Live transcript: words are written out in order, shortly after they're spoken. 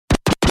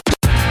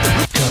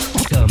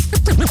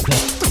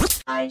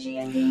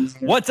IGN Game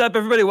Scoop. What's up,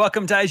 everybody?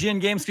 Welcome to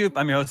IGN Game Scoop.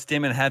 I'm your host,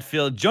 Damon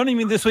Hatfield. Joining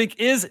me this week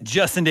is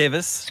Justin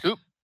Davis, Scoop,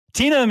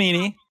 Tina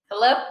Amini,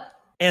 Hello.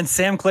 and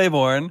Sam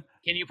Claiborne.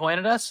 Can you point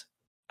at us?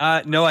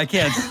 No, I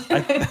can't.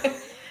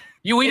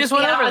 We just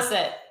went over.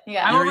 Opposite.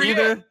 Yeah. I'm over You're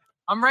here. either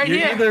I'm right you're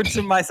here. either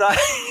to my side.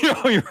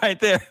 You're right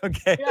there.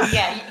 Okay.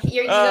 Yeah,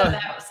 you go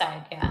that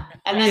side, yeah.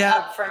 And then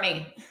up for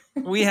me.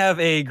 We have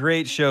a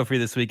great show for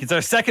you this week. It's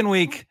our second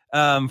week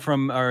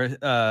from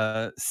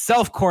our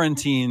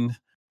self-quarantined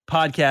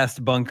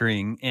podcast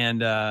bunkering.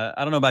 And I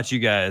don't know about you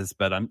guys,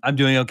 but I'm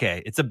doing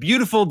okay. It's a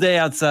beautiful day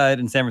outside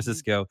in San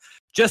Francisco.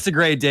 Just a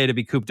great day to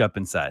be cooped up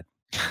inside.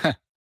 You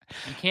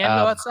can't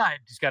go outside.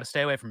 You just got to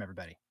stay away from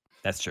everybody.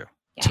 That's true.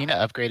 Yeah. Tina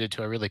upgraded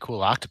to a really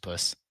cool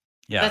octopus.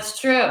 Yeah. That's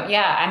true.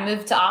 Yeah, I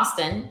moved to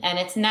Austin and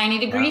it's 90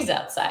 degrees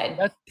outside.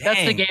 That's the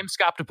Dang. game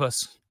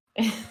Scoptopus.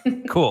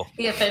 Cool.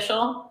 The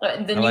official, the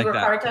I new like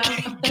that.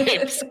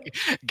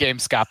 Ricardo. Game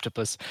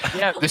Scoptopus.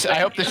 Yeah. I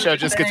hope the show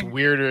just gets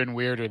weirder and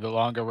weirder the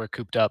longer we're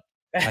cooped up.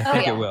 I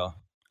think yeah. it will.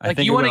 I Like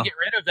think you it want to will. get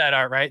rid of that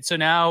art, right? So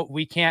now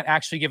we can't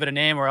actually give it a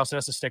name, or else it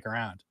has to stick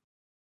around.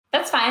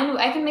 That's fine.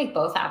 I can make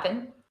both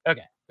happen.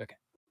 Okay.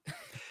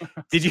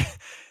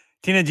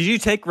 Tina, did you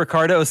take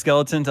Ricardo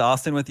Skeleton to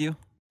Austin with you?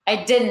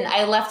 I didn't.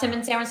 I left him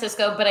in San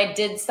Francisco, but I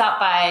did stop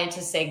by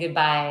to say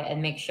goodbye and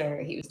make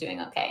sure he was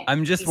doing okay.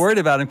 I'm just He's- worried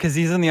about him because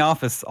he's in the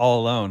office all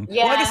alone.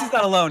 Well, I guess Yeah. he's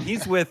not alone.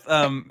 He's with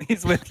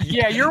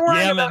Yeah, you're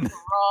worried about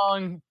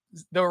Yemen.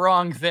 the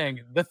wrong thing.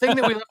 The thing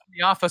that we left in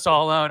the office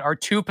all alone are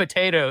two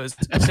potatoes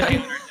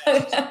sitting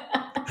there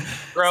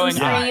growing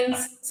high.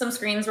 Some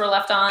screens were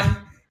left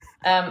on.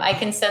 I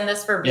can send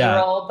this for Yeah.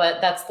 B-roll, but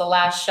that's the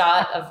last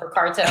shot of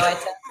Ricardo. I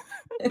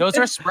took. Those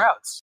are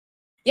sprouts.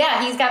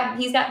 Yeah,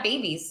 he's got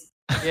babies.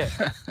 Yeah,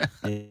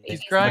 He's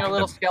he's growing a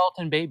little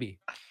skeleton baby.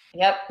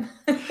 Yep.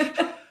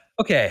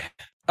 Okay,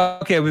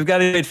 we've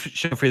got a great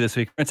show for you this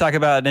week. We're going to talk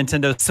about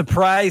Nintendo's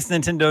surprise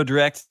Nintendo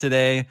Direct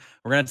today.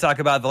 We're going to talk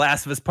about The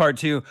Last of Us Part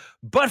 2.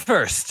 But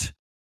first,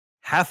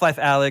 Half-Life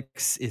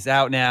Alyx is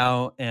out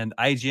now, and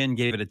IGN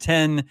gave it a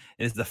 10. It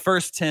is the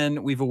first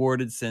 10 we've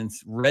awarded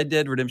since Red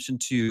Dead Redemption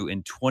 2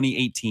 in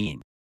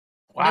 2018.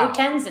 Wow. No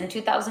 10s in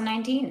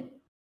 2019.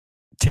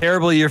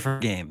 Terrible year for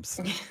games.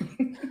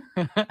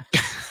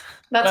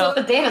 That's Well- what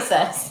the data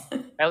says.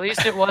 At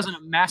least it wasn't a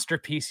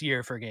masterpiece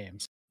year for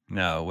games.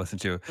 No, it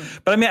wasn't true.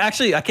 But I mean,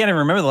 actually, I can't even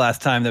remember the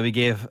last time that we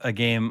gave a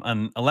game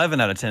an 11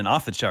 out of 10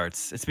 off the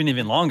charts. It's been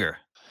even longer.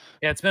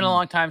 Yeah, it's been a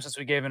long time since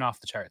we gave it off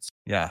the charts.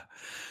 Yeah.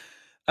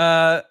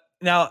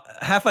 Now,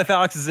 Half-Life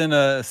Alyx is in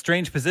a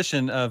strange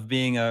position of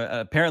being a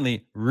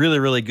apparently really,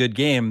 really good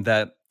game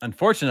that,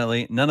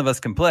 unfortunately, none of us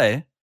can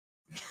play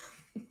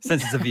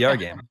since it's a VR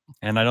game.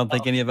 And I don't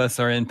think any of us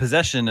are in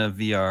possession of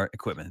VR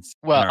equipment.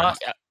 Well, All right.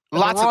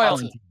 lots Royal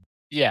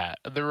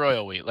of the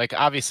Royal We. Like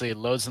obviously,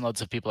 loads and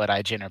loads of people at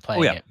IGN are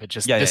playing yeah. it, but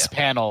just Yeah, this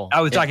panel.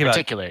 I was in talking about-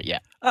 particular. Yeah.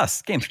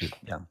 Us, GameScoop.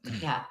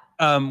 Yeah.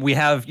 Yeah. We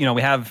have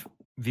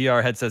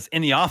VR headsets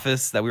in the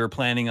office that we were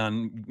planning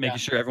on making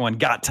sure everyone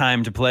got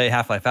time to play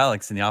Half-Life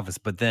Alyx in the office,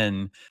 but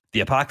then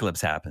the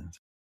apocalypse happened.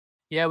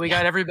 Yeah, we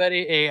got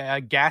everybody a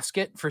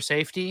gasket for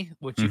safety,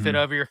 which you fit Mhm.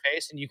 over your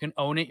face and you can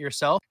own it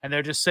yourself. And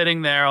they're just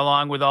sitting there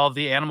along with all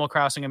the Animal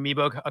Crossing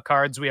amiibo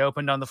cards we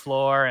opened on the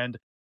floor and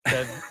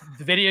the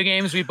video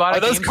games we bought. Are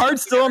at those GameStop.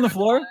 cards still on the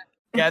floor?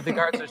 Yeah, the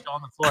cards are still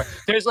on the floor.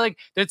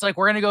 It's like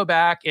we're gonna go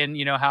back in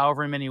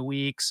however many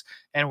weeks,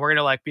 and we're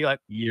gonna be like,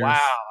 Years. wow,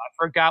 I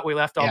forgot we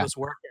left all Yeah. this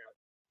work out.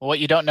 Well, what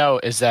you don't know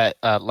is that,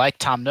 like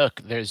Tom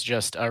Nook, there's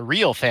just a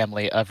real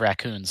family of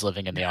raccoons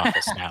living in the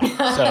office now.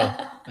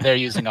 So they're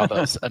using all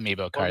those amiibo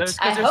Well, cards.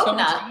 I there's so hope much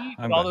not. to eat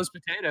I'm with all good. those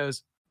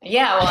potatoes.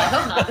 Yeah, well, I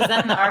hope not, because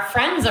then our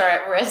friends are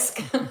at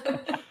risk.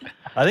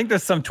 I think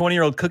there's some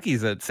 20-year-old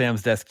cookies at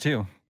Sam's desk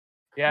too.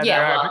 Yeah, Yeah,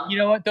 there are. well- But you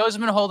know what? Those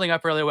have been holding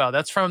up really well.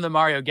 That's from the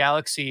Mario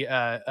Galaxy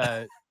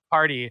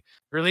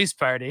release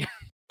party.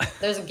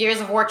 There's a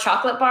Gears of War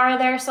chocolate bar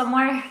there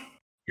somewhere.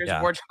 Here's Yeah.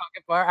 a more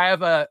chocolate bar. I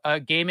have a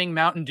gaming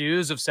Mountain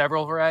Dews of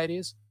several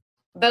varieties.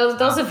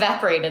 Those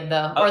evaporated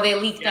though, or they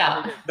leaked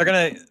out.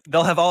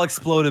 They'll have all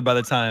exploded by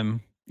the time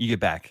you get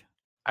back.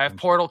 I have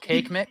Portal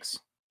Cake Mix.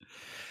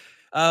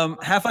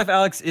 Half-Life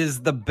Alyx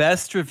is the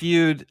best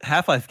reviewed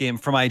Half-Life game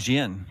from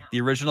IGN.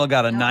 The original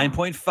got a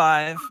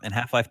 9.5 and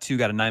Half-Life 2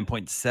 got a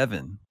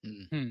 9.7.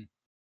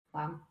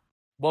 Wow.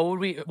 What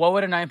would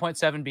a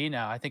 9.7 be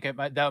now? I think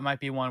that might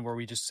be one where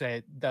we just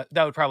say that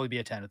would probably be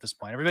a 10 at this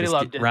point. Everybody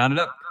loved it. Round it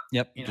up.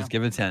 Yep, You just know,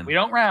 give it a 10. We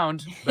don't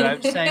round, but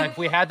I'm just saying, like, if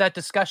we had that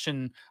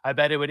discussion, I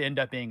bet it would end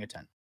up being a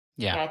 10.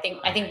 Yeah, Yeah.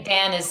 I think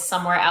Dan is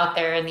somewhere out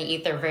there in the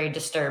ether, very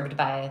disturbed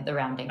by the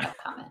rounding up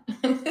comment.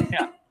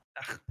 Yeah.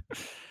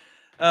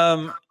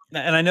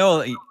 And I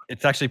know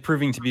it's actually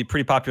proving to be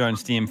pretty popular on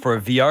Steam for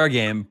a VR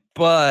game,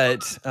 but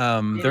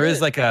there is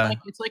like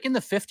it's like in the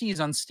 50s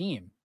on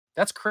Steam.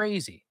 That's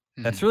crazy.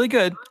 that's really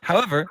good.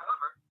 However,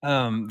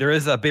 there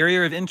is a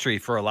barrier of entry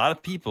for a lot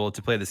of people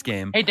to play this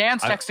game. Hey,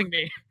 Dan's texting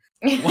me.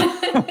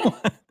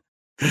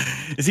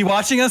 Is he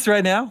watching us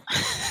right now?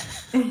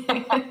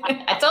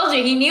 I told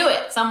you he knew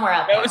it somewhere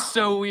out That there. was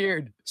so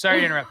weird. Sorry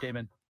to interrupt,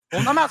 Damon.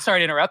 Well, I'm not sorry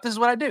to interrupt. This is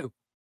what I do.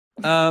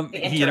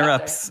 He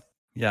interrupts.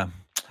 Yeah.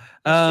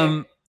 That's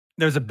true.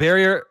 There's a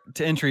barrier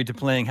to entry to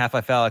playing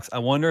Half-Life Alyx. I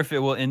wonder if it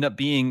will end up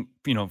being,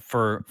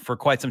 for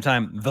quite some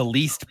time, the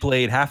least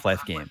played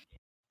Half-Life game.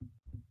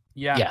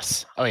 Yeah.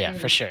 Yes. Oh yeah,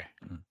 for sure.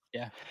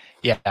 Yeah.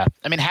 Yeah.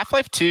 I mean,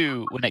 Half-Life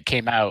 2, when it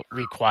came out,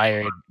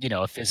 required,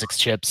 physics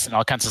chips and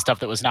all kinds of stuff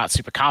that was not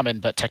super common,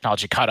 but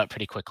technology caught up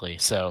pretty quickly.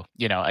 So,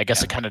 I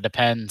guess it kind of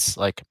depends.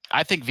 Like,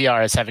 I think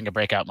VR is having a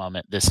breakout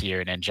moment this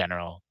year and in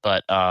general,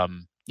 but,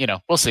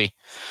 we'll see.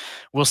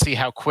 We'll see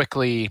how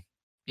quickly,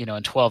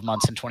 in 12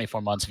 months and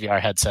 24 months, VR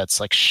headsets,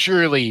 like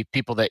surely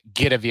people that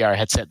get a VR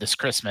headset this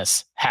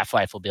Christmas,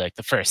 Half-Life will be like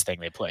the first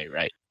thing they play,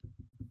 right?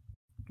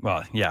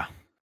 Well, yeah.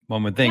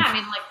 One would think. Yeah, I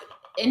mean, like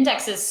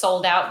Index is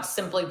sold out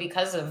simply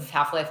because of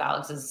Half-Life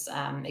Alyx's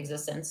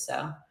existence.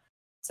 So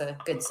it's a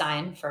good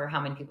sign for how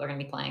many people are going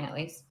to be playing, at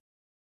least.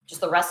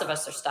 Just the rest of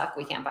us are stuck.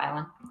 We can't buy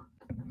one.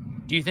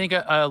 Do you think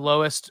a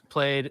lowest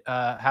played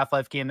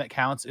Half-Life game that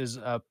counts is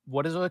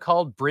what is it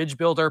called? Bridge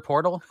Builder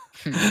Portal?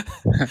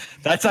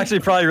 That's actually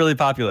probably really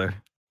popular.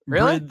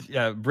 Really?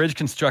 Bridge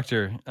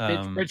Constructor.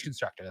 Bridge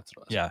Constructor, that's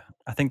what it was. Yeah,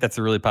 I think that's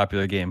a really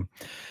popular game.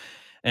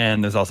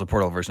 And there's also a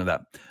Portal version of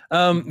that.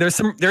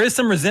 There is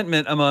some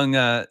resentment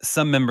among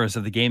some members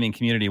of the gaming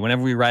community.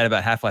 Whenever we write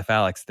about Half-Life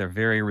Alyx, they're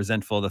very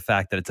resentful of the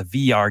fact that it's a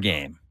VR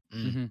game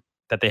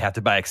that they have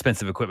to buy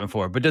expensive equipment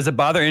for. But does it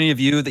bother any of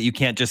you that you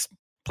can't just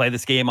play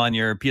this game on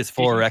your PS4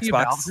 or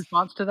Xbox? Valve's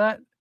response to that?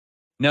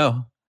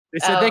 No. They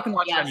said they can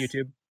watch it on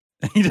YouTube.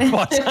 You just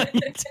watch it on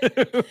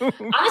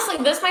YouTube.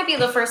 Honestly, this might be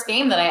the first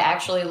game that I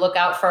actually look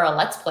out for a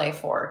Let's Play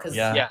for, because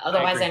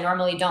otherwise I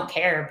normally don't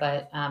care.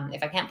 But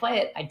if I can't play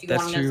it, I do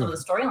want to know some of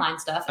the storyline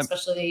stuff,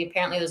 especially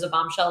apparently there's a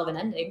bombshell of an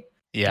ending.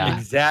 Yeah,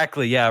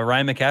 exactly. Yeah,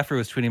 Ryan McCaffrey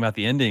was tweeting about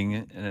the ending,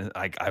 and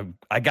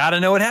I got to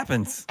know what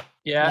happens.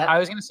 Yeah, yep. I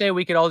was going to say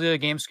we could all do a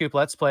Game Scoop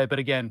Let's Play, but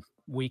again,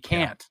 we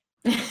can't.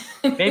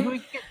 Maybe we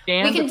can get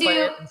Dan to play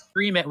it and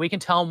stream it. We can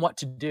tell him what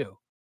to do.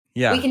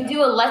 Yeah, we can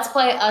do a Let's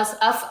Play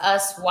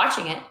us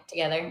watching it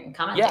together and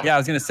commenting. Yeah, I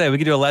was gonna say we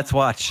could do a Let's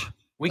Watch.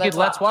 We could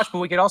Let's watch, but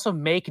we could also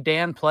make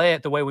Dan play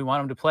it the way we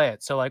want him to play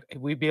it. So like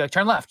we'd be like,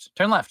 turn left. Right.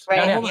 Turn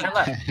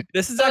left.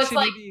 This is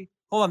actually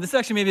hold on. This is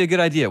actually maybe a good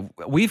idea.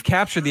 We've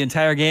captured the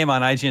entire game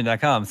on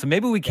IGN.com, so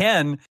maybe we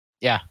can.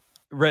 Yeah.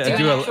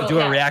 Do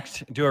a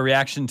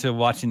reaction to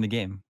watching the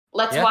game.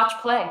 Let's watch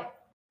play.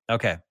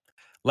 Okay.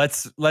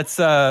 Let's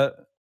talk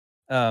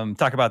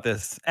about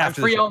this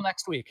after. I'm free all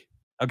next week.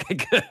 Okay,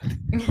 good.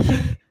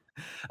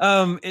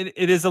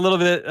 It is a little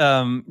bit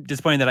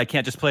disappointing that I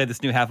can't just play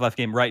this new Half-Life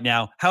game right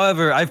now.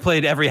 However, I've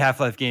played every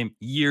Half-Life game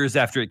years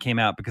after it came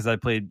out because I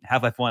played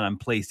Half-Life 1 on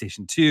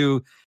PlayStation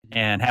 2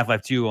 and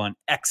Half-Life 2 on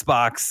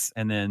Xbox,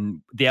 and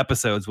then the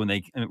episodes when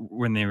they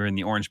were in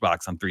the orange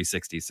box on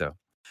 360. So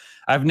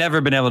I've never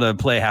been able to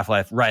play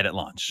Half-Life right at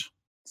launch.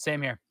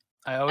 Same here.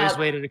 I always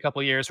waited a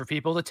couple years for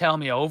people to tell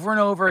me over and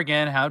over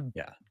again how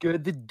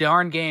good the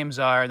darn games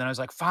are. And then I was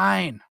like,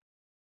 fine.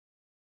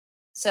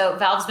 So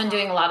Valve's been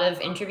doing a lot of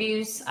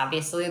interviews.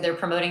 Obviously, they're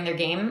promoting their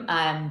game.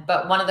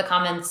 But one of the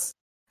comments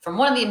from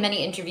one of the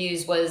many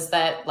interviews was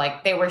that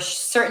like they were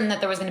certain that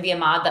there was going to be a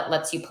mod that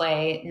lets you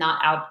play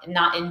not in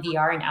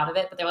VR and out of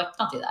it. But they're like,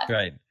 don't do that.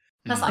 Right.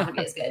 That's not going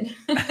to be as good.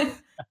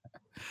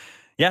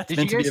 Yeah. Did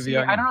you guys see,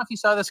 I don't know if you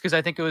saw this because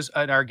I think it was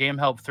in our game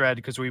help thread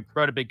because we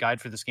wrote a big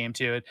guide for this game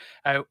too.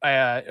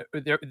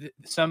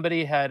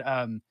 Somebody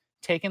had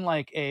taken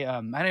like a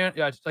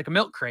like a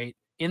milk crate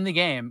in the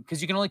game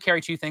because you can only carry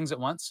two things at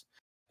once.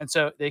 And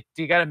so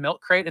you got a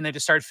milk crate and they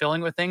just started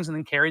filling with things and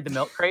then carried the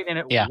milk crate and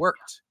it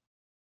worked.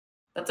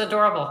 That's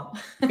adorable.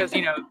 Because,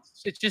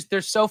 it's just,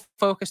 they're so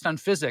focused on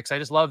physics. I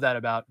just love that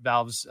about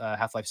Valve's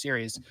Half-Life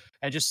series.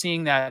 And just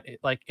seeing that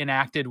like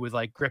enacted with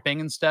like gripping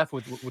and stuff,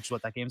 which is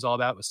what that game's all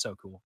about, was so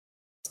cool.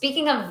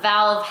 Speaking of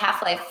Valve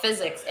Half-Life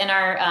physics, in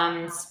our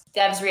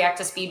Devs React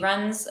to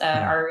Speedruns,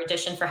 our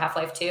edition for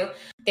Half-Life 2,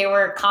 they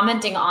were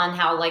commenting on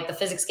how like the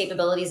physics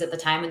capabilities at the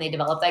time when they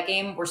developed that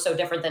game were so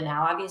different than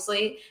now,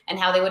 obviously, and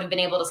how they would have been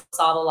able to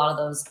solve a lot of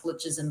those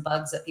glitches and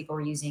bugs that people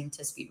were using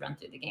to speedrun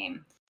through the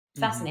game.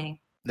 Fascinating.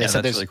 They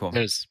said that's really cool.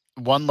 There's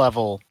one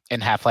level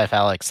in Half-Life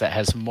Alyx that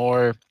has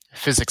more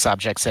physics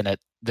objects in it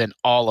than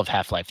all of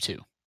Half-Life 2.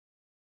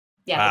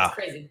 Yeah, that's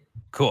crazy.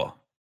 Cool.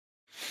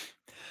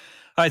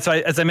 All right, so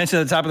as I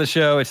mentioned at the top of the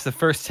show, it's the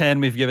first 10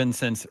 we've given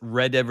since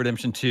Red Dead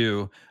Redemption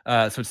 2.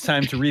 So it's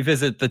time to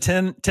revisit the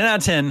 10 out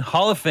of 10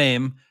 Hall of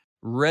Fame.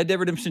 Red Dead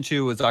Redemption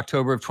 2 was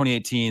October of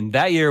 2018.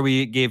 That year,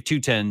 we gave 2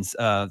 10s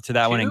to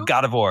that one in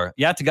God of War.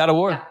 Yeah, to God of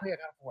War. Yeah, God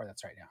of War,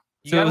 that's right now.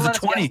 So it was a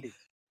 20.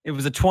 It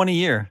was a 20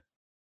 year.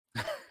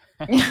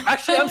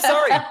 Actually,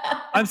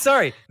 I'm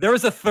sorry. There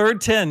was a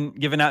third 10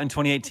 given out in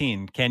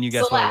 2018. Can you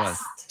guess what it was?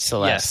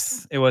 Celeste.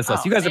 Yes, it was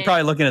us. You guys are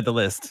probably looking at the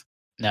list.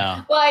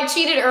 No. Well, I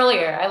cheated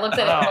earlier. I looked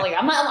at it earlier.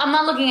 I'm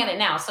not looking at it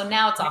now. So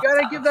now it's off. You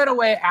gotta give that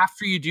away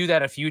after you do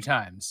that a few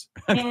times.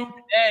 Then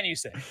you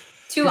say.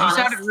 Too honest.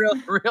 You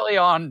sounded really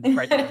on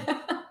right there.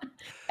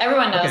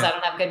 Everyone knows I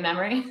don't have good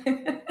memory.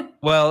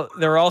 Well,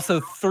 there were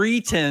also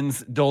 3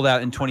 10s doled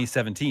out in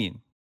 2017.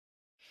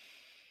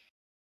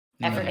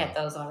 I forget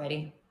those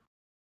already.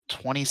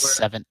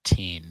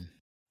 2017.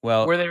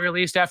 Well, Were they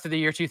released after the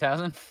year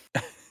 2000?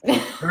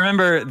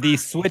 remember the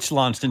Switch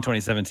launched in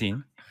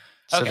 2017.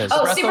 So Okay. there's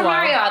Oh, Breath of Super the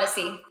Wild. Mario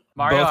Odyssey.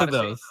 Mario Both Odyssey.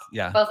 of those.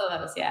 Yeah. Both of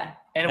those, yeah.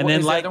 And And then,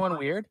 is like- the other one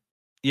weird?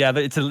 Yeah,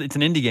 but it's an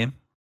indie game.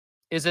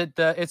 Is it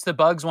it's the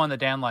Bugs one that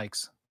Dan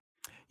likes?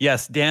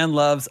 Yes, Dan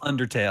loves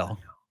Undertale.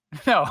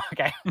 No,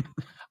 okay.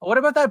 What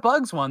about that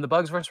Bugs one, the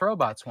Bugs vs.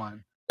 Robots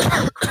one?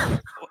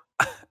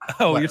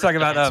 Oh, What, you're talking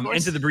about Advance Wars?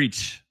 Into the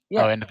Breach.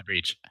 Yeah. Oh, Into the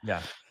Breach.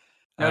 Yeah.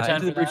 No 10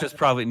 Into the for Breach that? was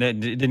probably it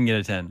didn't get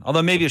a 10.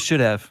 Although maybe it should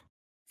have.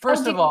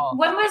 First of all,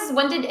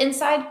 when did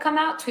Inside come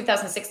out?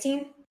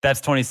 2016.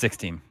 That's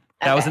 2016.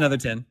 That was Okay. another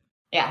 10.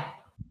 Yeah.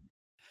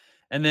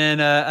 And then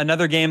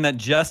another game that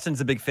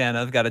Justin's a big fan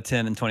of got a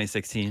 10 in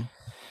 2016.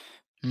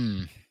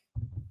 Hmm.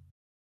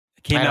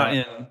 It came I out don't-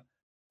 in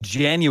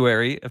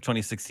January of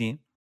 2016.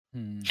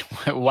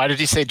 Why did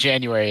you say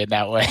January in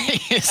that way?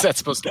 Is that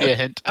supposed to be a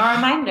hint? A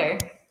reminder.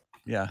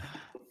 Yeah.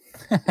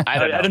 I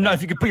don't know.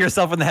 if you could put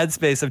yourself in the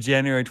headspace of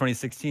January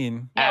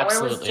 2016. Yeah, where was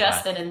Absolutely not.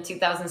 Justin in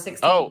 2016?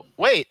 Oh,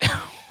 wait.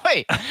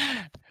 Wait.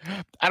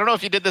 I don't know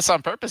if you did this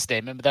on purpose,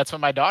 Damon, but that's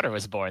when my daughter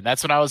was born.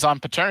 That's when I was on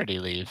paternity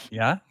leave.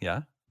 Yeah,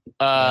 yeah.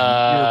 You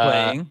Uh, were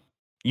playing.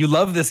 You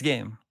love this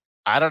game.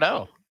 I don't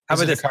know. How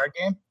is about it this? a card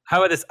game? How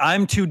about this?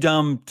 I'm too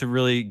dumb to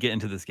really get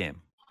into this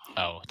game.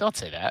 Oh, don't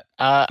say that.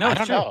 No, I it's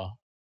don't true. know.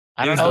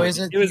 I It don't was know. the- is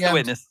it It was the, the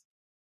witness.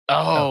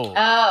 Oh,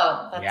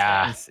 Oh, that's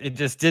Yeah. right. It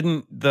just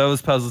didn't.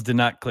 Those puzzles did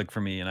not click for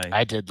me, and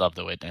I I did love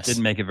The Witness.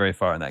 didn't make it very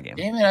far in that game.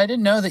 Damn it, I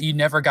didn't know that you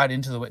never got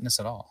into The Witness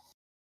at all.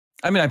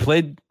 I mean, I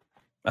played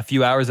a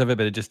few hours of it,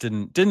 but it just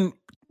didn't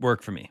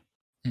work for me.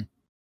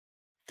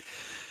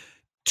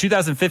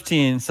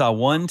 2015 saw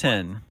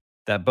 110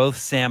 that both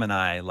Sam and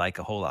I like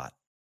a whole lot,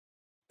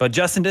 but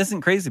Justin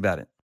isn't crazy about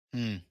it.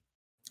 Hmm.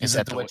 Is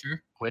that it The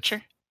Witcher?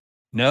 Witcher?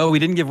 No, we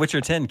didn't give Witcher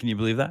 10. Can you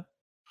believe that?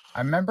 I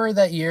remember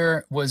that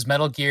year was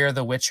Metal Gear,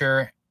 The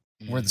Witcher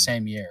were Hmm. the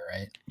same year,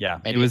 right? Yeah,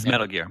 Maybe it was Metal-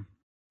 Metal Gear.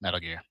 Metal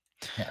Gear.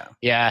 Yeah.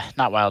 Yeah,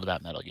 not wild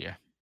about Metal Gear.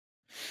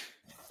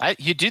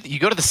 You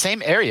go to the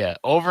same area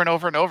over and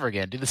over and over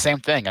again. Do the same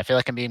thing. I feel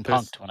like I'm being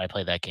There's- punked when I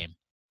play that game.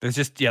 There's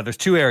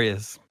two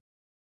areas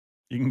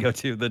you can go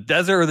to: the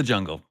desert or the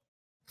jungle.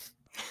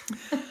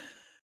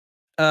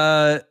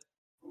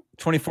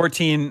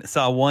 2014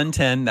 saw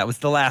 110. That was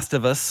The Last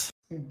of Us,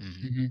 Mhm.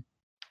 Mm-hmm.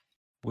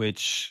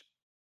 which.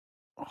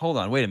 Hold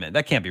on, wait a minute.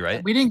 That can't be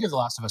right. We didn't give The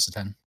Last of Us a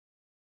 10.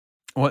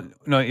 What?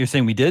 No, you're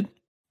saying we did?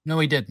 No,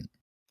 we didn't.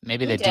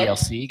 Maybe We the did.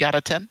 DLC got a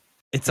 10.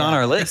 It's Yeah, on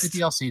our I think list. The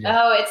DLC did.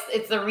 Oh,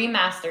 it's the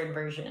remastered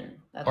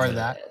version. That's Or what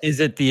that. it is. Is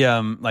it the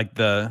like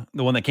the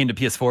one that came to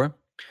PS4?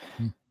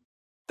 Hmm.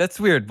 That's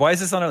weird. Why is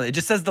this on our? It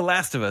just says The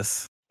Last of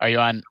Us. Are you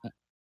on?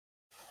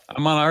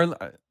 I'm on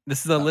our.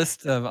 This is a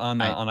list of on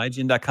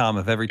IGN.com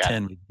of every Got it.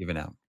 10 we've given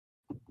out.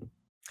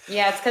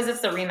 Yeah, it's because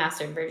it's the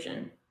remastered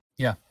version.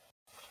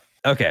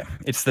 Okay,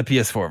 it's the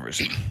PS4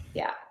 version.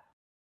 Yeah.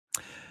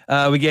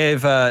 We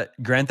gave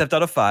Grand Theft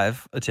Auto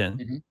 5 a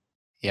 10.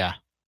 Yeah. which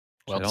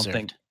Well I don't deserved.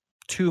 think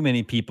too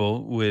many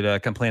people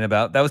would complain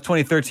about. That was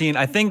 2013.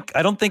 I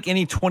don't think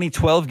any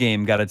 2012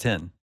 game got a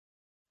 10.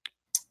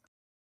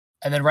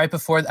 And then right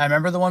before, I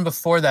remember the one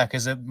before that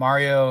because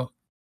Mario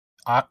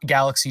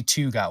Galaxy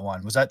 2 got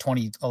one. Was that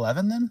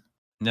 2011 then?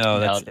 No,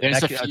 that's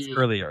there's a that's few-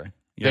 earlier.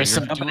 Yeah, There's you're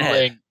some jumping dueling.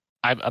 ahead.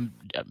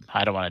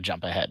 I don't want to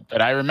jump ahead,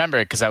 but I remember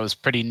it because I was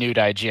pretty new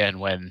to IGN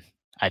when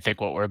I think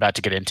what we're about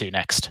to get into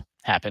next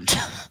happened.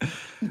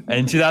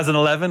 In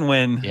 2011,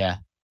 when Yeah.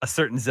 a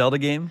certain Zelda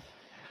game.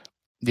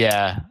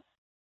 Yeah.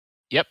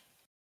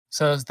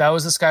 So that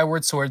was the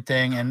Skyward Sword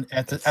thing, and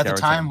at the Skyward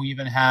time Sword. we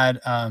even had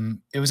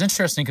it was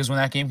interesting because when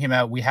that game came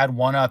out, we had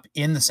One Up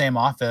in the same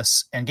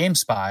office and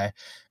GameSpy,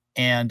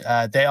 and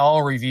they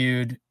all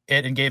reviewed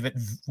it and gave it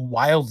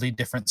wildly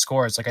different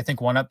scores. Like I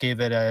think One Up gave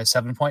it a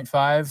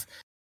 7.5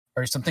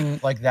 or something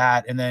like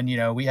that, and then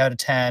we had a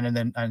 10, and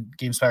then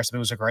GameSpy or something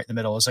was like right in the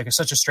middle. It was like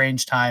such a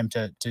strange time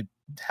to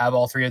have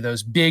all three of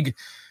those big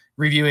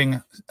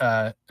reviewing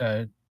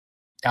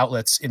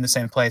outlets in the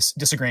same place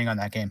disagreeing on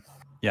that game.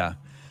 Yeah.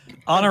 Death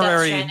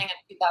Honorary. Stranding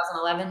in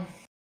 2011.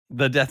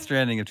 The Death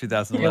Stranding of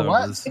 2011 It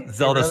was. It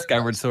Zelda really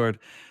Skyward was. Sword.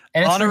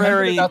 And it's remembered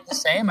Honorary- about the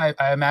same. I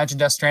imagine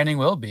Death Stranding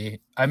will be.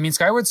 I mean,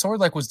 Skyward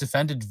Sword was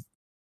defended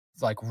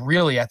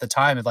really at the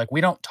time. And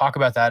we don't talk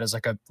about that as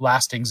a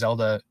lasting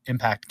Zelda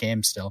impact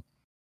game still.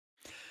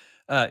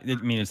 I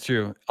mean, it's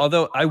true.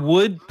 Although I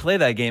would play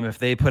that game if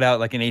they put out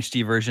an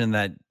HD version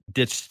that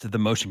ditched the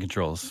motion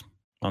controls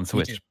on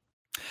Switch.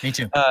 Me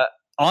too.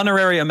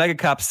 Honorary Omega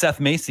Cop Seth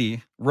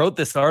Macy wrote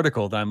this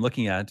article that I'm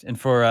looking at, and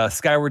for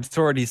Skyward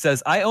Sword, he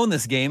says, "I own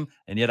this game,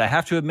 and yet I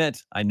have to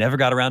admit, I never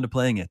got around to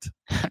playing it."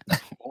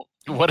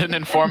 What an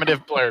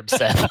informative blurb,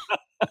 Seth.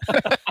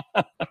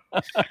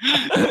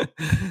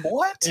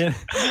 What?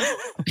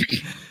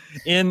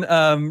 In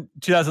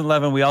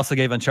 2011, we also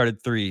gave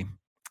Uncharted 3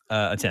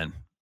 a 10.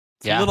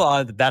 It's a Yeah. little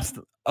odd that that's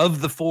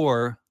of the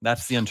four.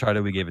 That's the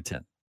Uncharted we gave a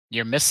 10.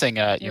 You're missing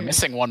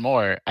one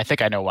more. I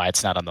think I know why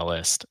it's not on the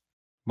list.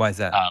 Why is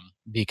that?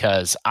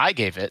 Because I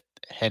gave it,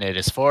 and it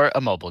is for a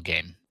mobile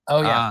game.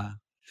 Oh yeah.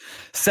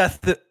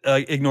 Seth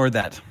ignored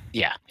that.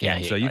 Yeah.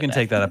 So you can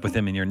take that up with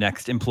him in your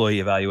next employee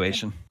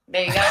evaluation.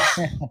 There you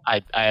go.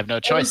 I have no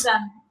choice.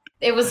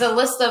 It was a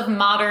list of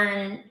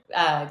modern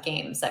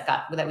games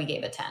that we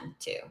gave a 10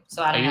 to.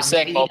 So I don't know. Are you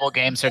saying mobile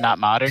games are not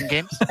modern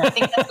games? I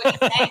think that's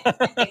what you're saying.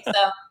 I think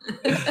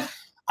so.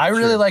 I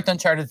really liked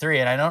Uncharted 3,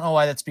 and I don't know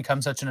why that's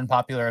become such an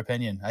unpopular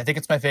opinion. I think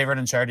it's my favorite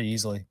Uncharted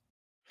easily.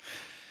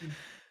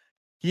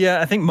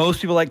 Yeah, I think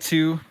most people like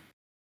 2.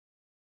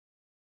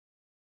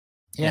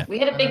 Yeah. We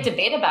had a big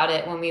debate about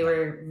it when we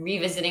were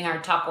revisiting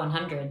our top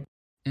 100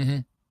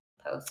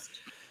 post.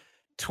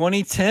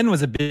 2010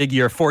 was a big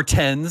year for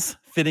 10s,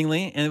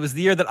 fittingly, and it was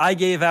the year that I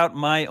gave out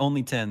my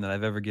only 10 that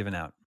I've ever given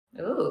out.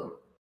 Ooh.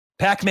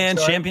 Pac-Man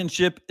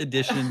Championship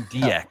Edition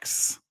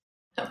DX.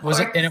 Was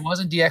it? And it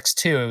wasn't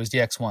DX2, it was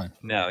DX1.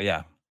 No,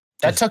 yeah.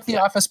 That took the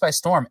office by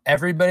storm.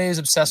 Everybody was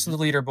obsessed with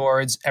the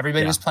leaderboards.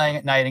 Everybody was playing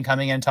at night and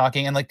coming in and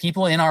talking. And like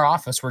people in our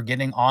office were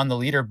getting on the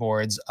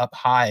leaderboards up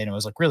high. And it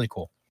was like really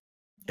cool.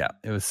 Yeah,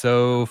 it was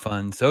so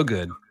fun, so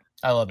good.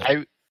 I love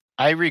it.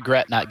 I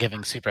regret not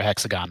giving Super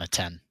Hexagon a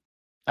 10.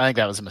 I think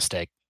that was a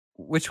mistake.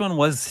 Which one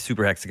was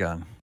Super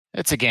Hexagon?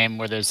 It's a game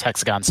where there's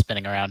hexagons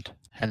spinning around,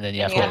 and then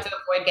you have to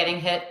avoid getting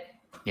hit.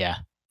 Yeah.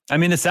 I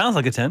mean, it sounds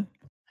like a 10.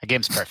 The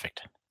game's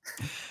perfect.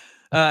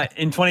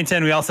 In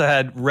 2010, we also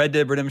had Red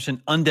Dead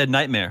Redemption Undead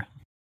Nightmare,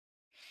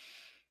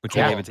 which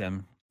we gave it to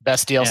him.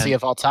 Best DLC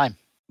of all time.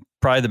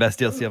 Probably the best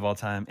DLC of all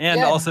time.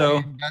 And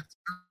also,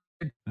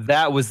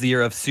 that was the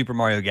year of Super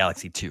Mario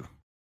Galaxy 2.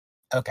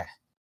 Okay.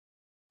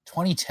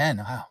 2010,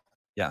 wow.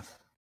 Yeah.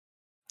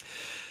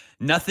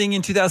 Nothing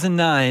in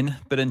 2009,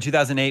 but in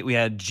 2008, we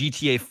had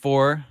GTA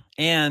 4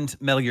 and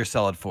Metal Gear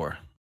Solid 4.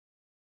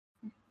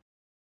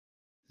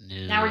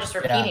 Now we're just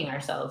repeating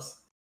ourselves.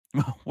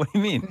 What do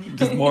you mean?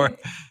 Just more?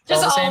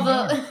 Just all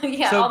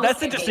the So all the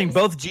that's interesting. games.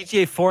 Both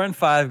GTA 4 and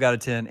 5 got a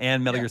 10,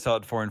 and Metal Gear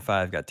Solid 4 and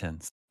 5 got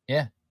 10s.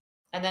 Yeah.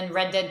 And then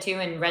Red Dead 2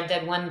 and Red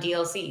Dead 1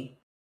 DLC.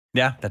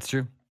 Yeah, that's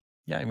true.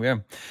 Yeah, we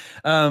are.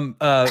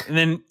 And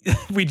then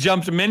we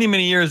jumped many,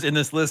 many years in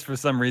this list for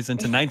some reason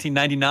to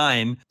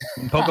 1999.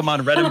 When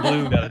Pokemon Red and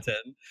Blue got a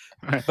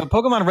 10. But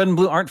Pokemon Red and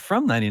Blue aren't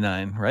from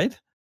 99, right?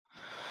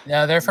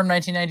 No, they're from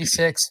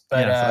 1996.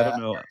 But so I don't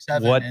know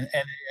what.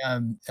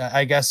 And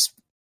I guess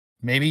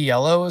maybe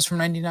Yellow was from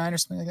 99 or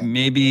something like that.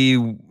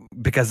 Maybe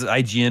because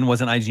IGN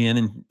wasn't IGN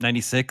in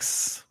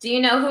 96. Do you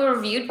know who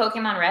reviewed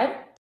Pokemon Red?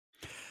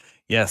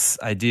 Yes,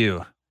 I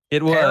do.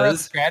 It Para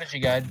was Strategy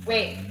Guide.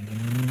 Wait,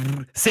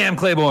 Sam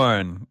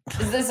Claiborne.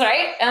 is this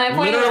right? Am I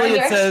pointing Literally, in the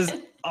right it says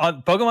direction?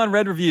 on Pokemon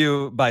Red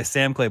review by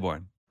Sam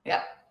Claiborne.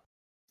 Yeah,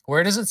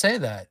 Where does it say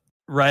that?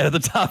 Right at the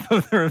top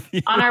of the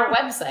review. on our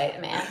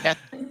website, man.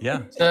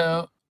 Yeah.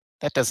 So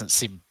That doesn't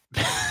seem.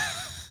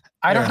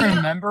 I don't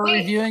remember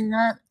reviewing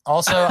that.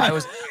 Also, I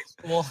was in high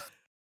school.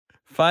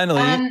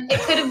 Finally. It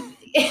could have.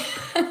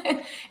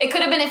 It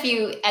could have been if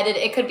you edit.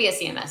 It could be a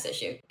CMS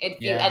issue.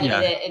 If you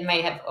edited it, it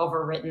may have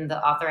overwritten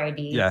the author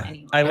ID. Yeah.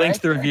 Anyway. I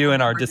linked the review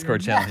in our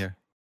Discord channel here.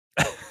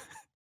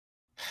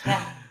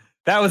 Yeah.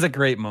 That was a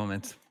great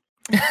moment.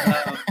 Man,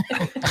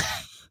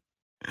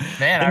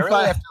 I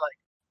really have to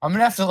I'm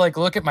gonna have to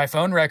look at my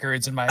phone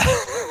records and my.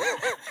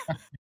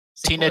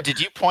 Tina, did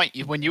you point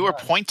when you were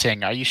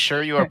pointing? Are you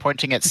sure you were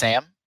pointing at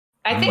Sam?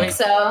 I think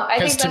so. I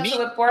think to that's me-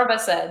 what Borba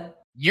said.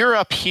 You're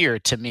up here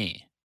to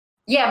me.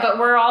 Yeah, but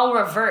we're all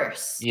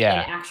reverse.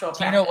 Yeah. In actual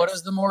practice. Tina, what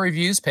does the more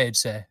reviews page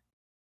say?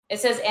 It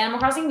says Animal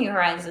Crossing New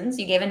Horizons.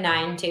 You gave a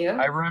 9 to.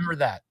 I remember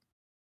that.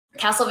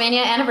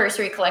 Castlevania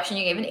Anniversary Collection.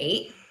 You gave an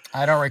 8.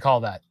 I don't recall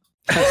that.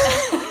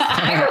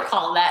 I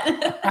recall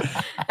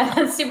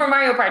that. Super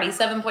Mario Party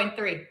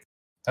 7.3.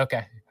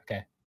 Okay.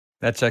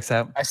 That checks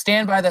out. I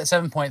stand by that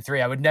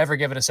 7.3. I would never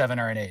give it a 7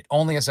 or an 8.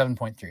 Only a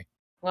 7.3.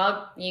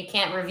 Well, you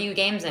can't review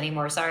games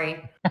anymore.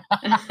 Sorry.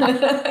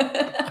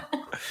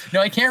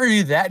 No, I can't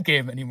review that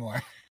game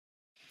anymore.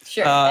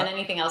 Sure. And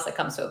anything else that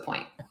comes to a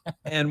point.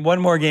 And one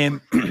more game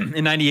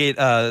in 98,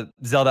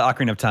 Zelda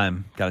Ocarina of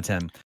Time got a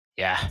 10.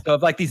 Yeah, So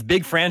of these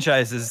big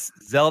franchises,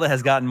 Zelda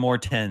has gotten more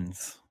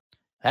 10s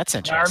that's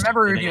interesting. I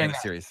remember in reviewing the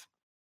that. series.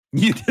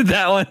 You did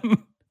that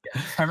one?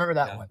 I remember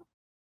that one.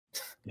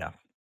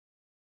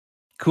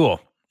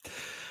 Cool.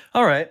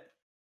 All right.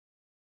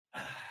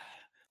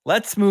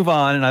 Let's move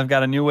on. And I've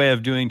got a new way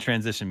of doing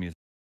transition music.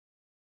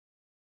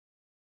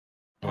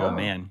 Oh,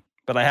 man.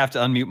 But I have to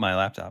unmute my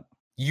laptop.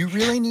 You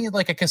really need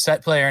a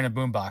cassette player and a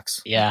boombox.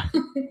 Yeah.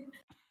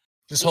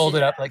 Just hold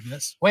it up like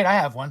this. Wait, I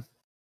have one.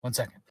 1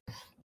 second.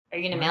 Are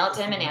you going to mail it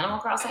to him in Animal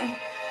Crossing?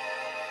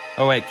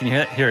 Oh, wait. Can you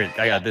hear it? Hear it.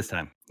 I got it this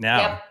time.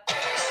 Now.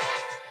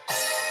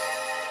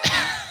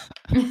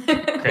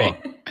 Yep. Great.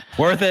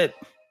 Worth it.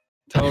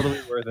 Totally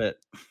worth it.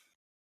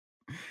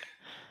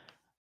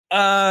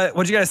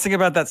 What do you guys think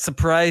about that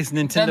surprise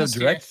Nintendo Nintendo's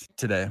Direct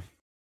today?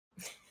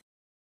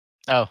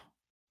 Oh,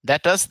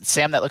 that does,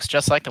 Sam. That looks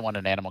just like the one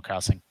in Animal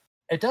Crossing.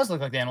 It does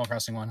look like the Animal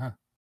Crossing one, huh?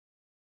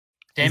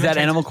 Is that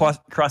Animal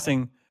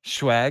Crossing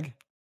swag?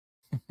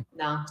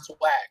 No.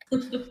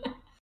 swag?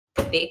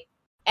 Could be.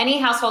 Any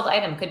household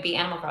item could be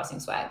Animal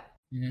Crossing swag.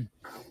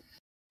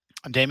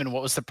 Damon,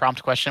 what was the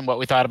prompt question? What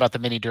we thought about the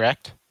mini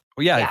direct?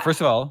 Well, yeah.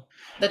 First of all,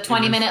 the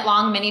 20-minute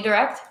long mini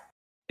direct.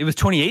 It was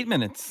 28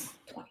 minutes,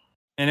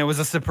 and it was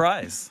a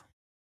surprise.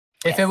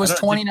 If it was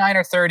 29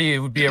 or 30, it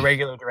would be a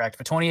regular direct,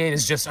 but 28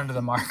 is just under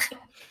the mark.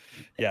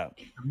 Yeah,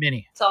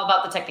 mini. It's all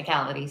about the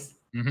technicalities.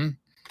 Mm-hmm.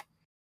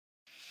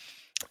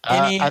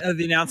 Any of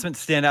the announcements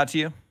stand out to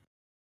you?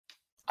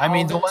 I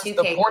mean, the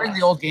porting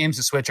the old games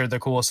to Switch are the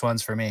coolest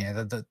ones for me.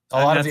 A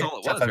lot of the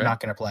stuff I'm not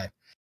going to play.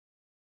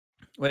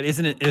 Wait,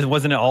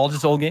 wasn't it all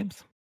just old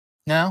games?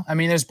 No, I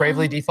mean, there's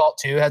Bravely Default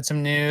 2 had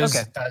some news.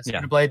 Okay.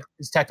 Xenoblade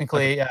is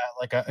technically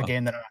like a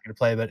game that I'm not going to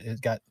play, but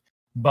it got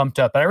bumped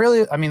up. But I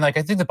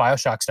think the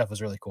BioShock stuff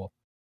was really cool.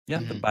 Yeah,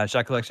 the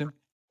BioShock collection.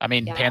 I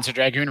mean, Panzer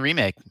Dragoon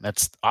remake.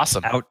 That's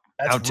awesome. Out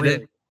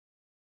today.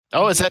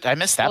 Oh, is it? I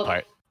missed that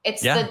part.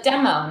 It's the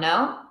demo,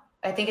 no?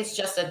 I think it's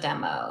just a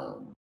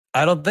demo.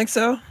 I don't think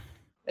so.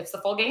 It's the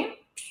full game?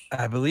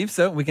 I believe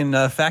so. We can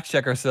fact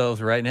check ourselves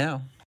right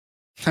now.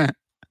 Dun,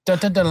 dun,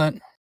 dun,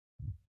 dun.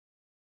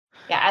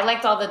 Yeah, I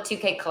liked all the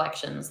 2K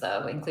collections,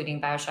 though, including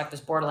BioShock.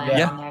 There's Borderlands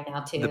on there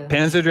now, too. The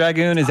Panzer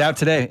Dragoon is out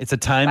today. It's a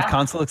timed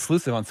console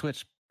exclusive on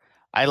Switch.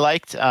 I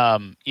liked,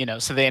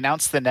 so they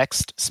announced the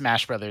next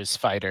Smash Brothers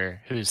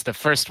fighter, who's the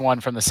first one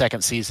from the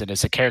second season,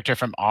 is a character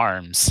from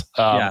ARMS.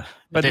 But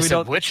they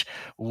said,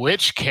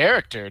 which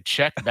character?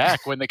 Check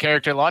back when the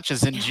character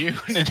launches in June.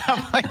 And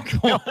I'm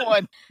like, no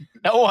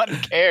one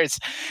cares.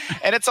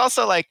 And it's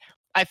also like,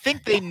 I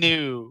think they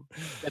knew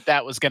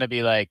that was going to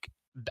be like,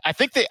 I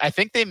think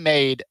they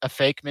made a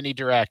fake mini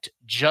direct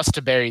just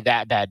to bury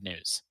that bad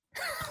news.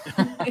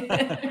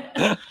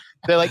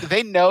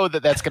 They know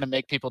that's going to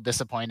make people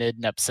disappointed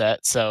and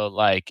upset. So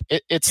like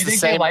it's you the think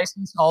same. They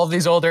licensed all of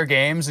these older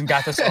games and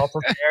got this all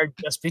prepared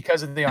just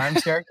because of the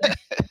ARMS character?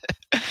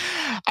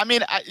 I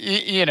mean,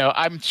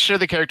 I'm sure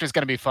the character is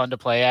going to be fun to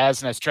play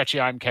as, and a stretchy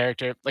arm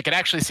character. Like it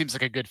actually seems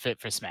like a good fit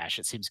for Smash.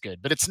 It seems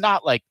good, but it's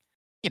not like.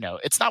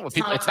 It's not what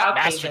people. It's not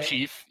Master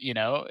Chief.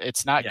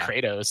 It's not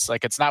Kratos.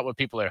 Like it's not what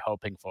people are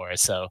hoping for.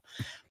 So,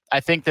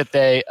 I think that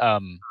they,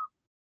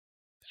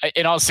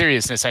 in all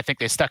seriousness, I think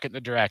they stuck it in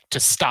the direct to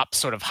stop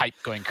sort of hype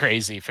going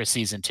crazy for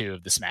season 2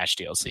 of the Smash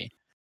DLC.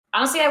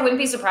 Honestly, I wouldn't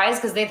be surprised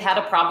because they've had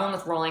a problem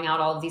with rolling out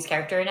all of these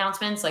character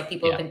announcements. Like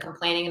people have been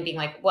complaining and being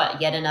like,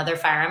 "What? Yet another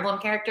Fire Emblem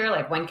character?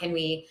 Like when can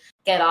we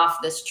get off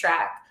this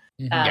track?"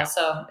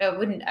 So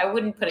I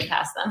wouldn't put it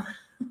past them.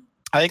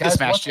 I think the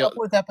Smash what's up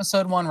with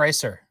Episode 1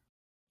 Racer?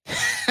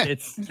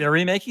 They're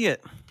remaking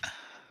it.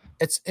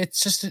 It's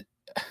just the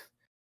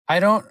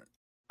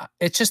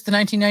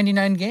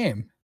 1999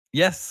 game.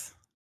 Yes.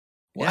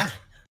 Yeah.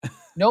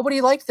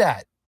 Nobody liked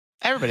that.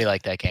 Everybody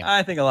liked that game.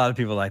 I think a lot of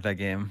people like that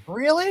game.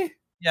 Really?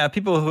 Yeah,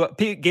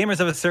 gamers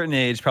of a certain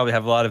age probably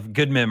have a lot of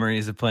good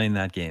memories of playing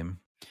that game.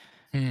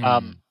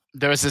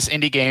 There was this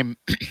indie game,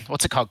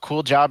 what's it called?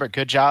 Cool Job or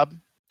Good Job?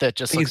 That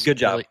just looks Good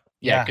Job.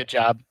 Really, Good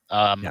Job.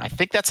 I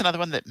think that's another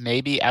one that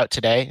may be out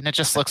today, and it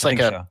just looks like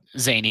a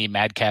zany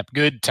madcap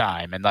good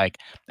time. And like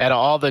out of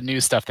all the new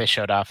stuff they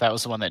showed off, that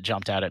was the one that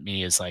jumped out at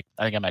me. Is like,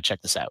 I think I might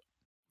check this out.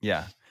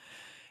 Yeah,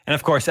 and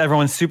of course,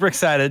 everyone's super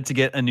excited to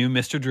get a new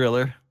Mr.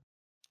 Driller.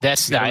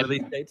 That's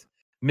release date.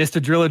 Mr.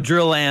 Driller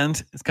Drill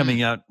Land is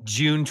coming out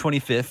June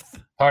 25th.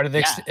 Part of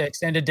the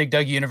extended Dig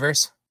Dug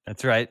universe.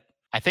 That's right.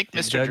 I think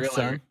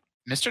Mr.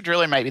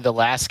 Driller might be the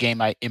last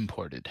game I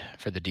imported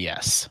for the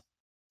DS.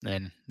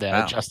 Then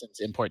Justin's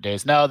import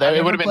days. No,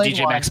 it would have been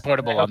DJ Max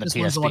Portable on the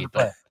PSP.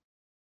 But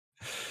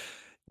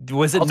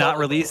was it not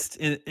released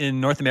in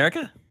North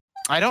America?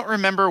 I don't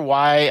remember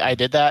why I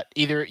did that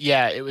either.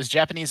 Yeah, it was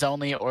Japanese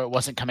only, or it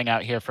wasn't coming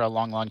out here for a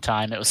long, long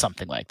time. It was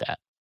something like that.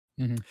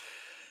 Mm-hmm.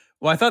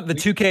 Well, I thought the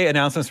 2K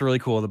announcements were really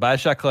cool. The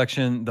BioShock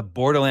collection, the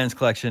Borderlands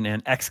collection,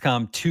 and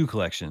XCOM 2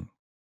 collection.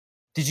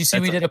 Did you see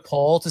we did a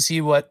poll to see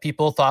what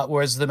people thought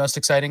was the most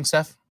exciting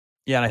stuff?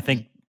 Yeah, and I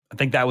think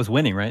that was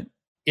winning, right?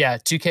 Yeah,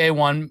 2K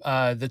won,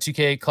 the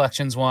 2K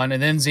collections won,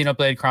 and then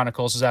Xenoblade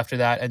Chronicles was after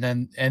that, and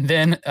then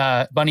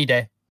Bunny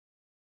Day.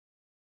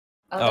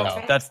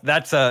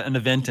 That's an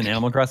event in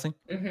Animal Crossing.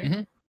 Mm-hmm.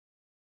 Mm-hmm.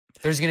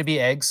 There's going to be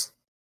eggs.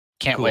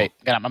 Can't wait.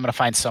 I'm going to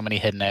find so many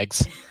hidden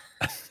eggs.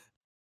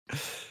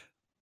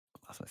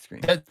 Lost my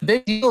screen. The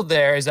big deal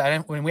there is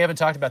that when we haven't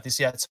talked about this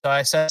yet, so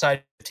I set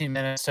aside 15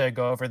 minutes to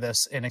go over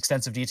this in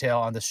extensive detail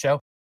on this show.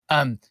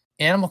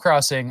 Animal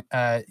Crossing,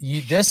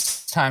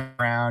 this time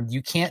around,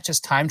 you can't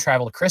just time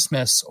travel to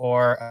Christmas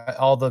or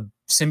all the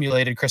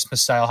simulated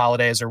Christmas style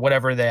holidays or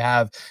whatever they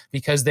have,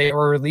 because they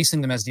were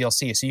releasing them as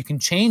DLC. So you can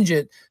change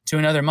it to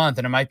another month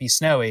and it might be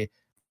snowy,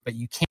 but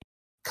you can't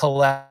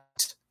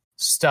collect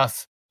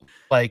stuff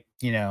like,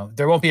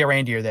 there won't be a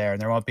reindeer there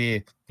and there won't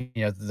be,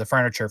 the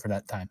furniture for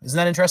that time. Isn't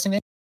that interesting,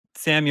 Nate?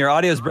 Sam, your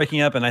audio is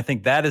breaking up, and I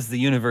think that is the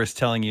universe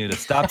telling you to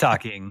stop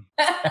talking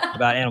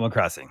about Animal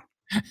Crossing.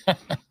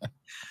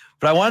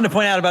 But I wanted to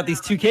point out about these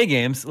 2K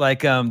games,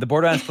 like the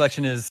Borderlands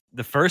collection is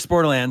the first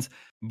Borderlands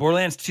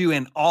 2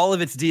 and all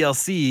of its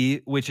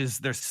DLC, which is,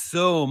 there's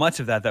so much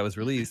of that was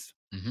released,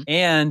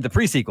 and the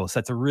pre-sequel. So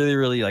that's a really,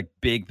 really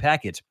big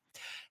package.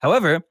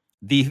 However,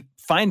 the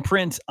fine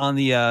print on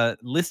the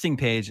listing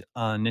page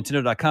on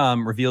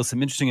Nintendo.com reveals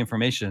some interesting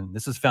information.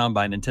 This was found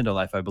by Nintendo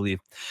Life, I believe.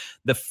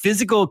 The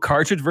physical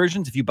cartridge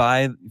versions, if you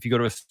go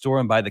to a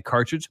store and buy the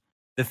cartridge,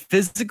 the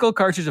physical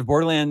cartridge of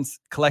Borderlands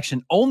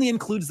collection only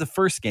includes the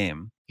first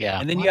game. Yeah.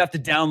 And then you have to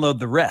download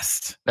the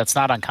rest. That's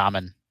not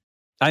uncommon.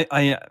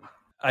 I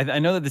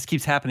know that this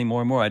keeps happening more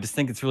and more. I just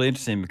think it's really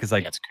interesting because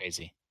that's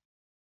crazy.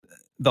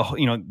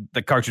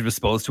 The cartridge was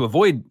supposed to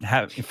avoid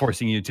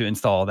forcing you to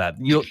install that.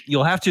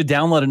 You'll have to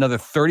download another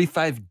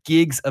 35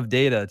 gigs of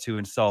data to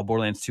install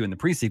Borderlands 2 in the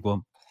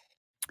pre-sequel,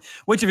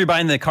 which if you're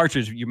buying the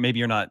cartridge, maybe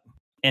you're not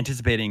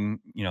anticipating,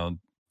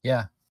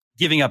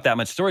 giving up that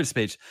much storage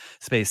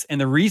space.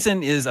 And the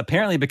reason is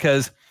apparently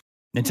because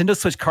Nintendo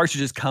Switch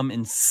cartridges come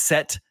in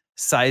set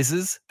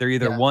sizes. They're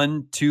either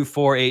 1, 2,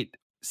 4, 8,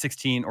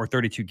 16 or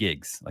 32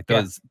 gigs. Like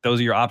those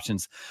are your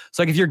options.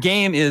 So like if your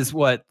game is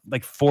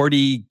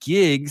 40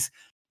 gigs,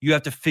 you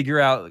have to figure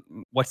out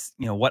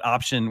what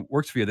option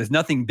works for you. There's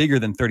nothing bigger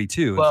than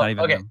 32. Well, it's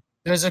not even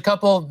There's a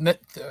couple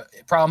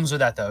problems with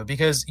that though,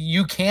 because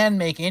you can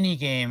make any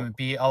game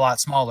be a lot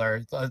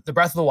smaller. The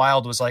Breath of the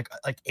Wild was like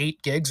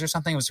 8 gigs or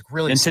something. It was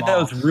really small.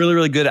 Nintendo's really,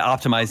 really good at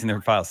optimizing their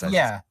file sizes.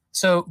 Yeah.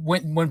 So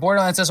when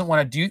Borderlands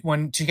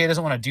when 2K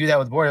doesn't want to do that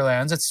with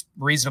Borderlands, it's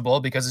reasonable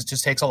because it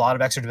just takes a lot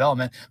of extra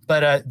development.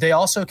 But they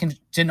also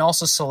didn't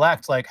also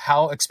select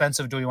how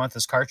expensive do we want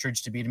this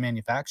cartridge to be to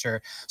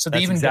manufacture. So they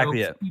even go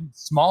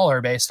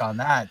smaller based on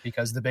that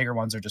because the bigger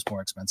ones are just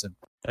more expensive.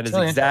 That is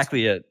really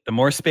exactly it. The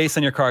more space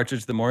on your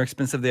cartridge, the more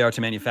expensive they are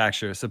to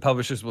manufacture. So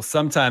publishers will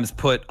sometimes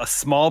put a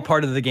small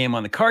part of the game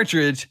on the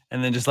cartridge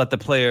and then just let the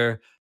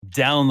player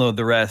download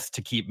the rest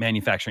to keep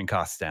manufacturing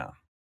costs down.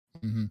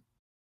 Mm-hmm.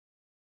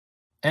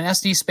 And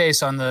SD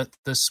space on the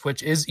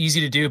Switch is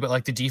easy to do,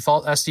 but the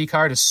default SD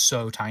card is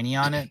so tiny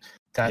on it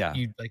that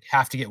you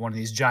have to get one of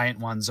these giant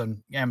ones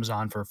on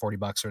Amazon for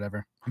 $40 or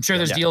whatever. I'm sure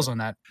there's deals on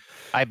that.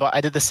 I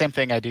did the same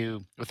thing I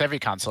do with every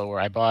console where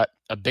I bought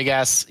a big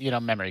ass,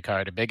 memory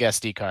card, a big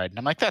SD card. And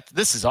I'm like,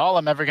 this is all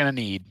I'm ever going to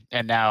need.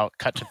 And now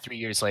cut to 3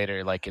 years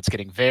later, it's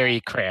getting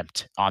very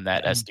cramped on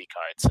that SD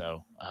card.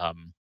 So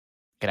going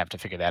to have to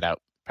figure that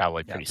out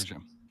probably pretty soon. Sure.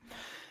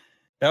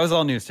 That was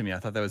all news to me. I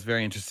thought that was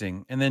very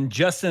interesting. And then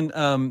Justin,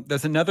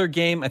 there's another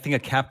game, I think a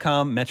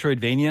Capcom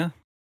Metroidvania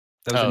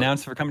that was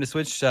announced for coming to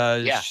Switch.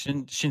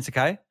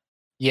 Shinsekai.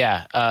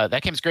 Yeah,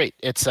 that game's great.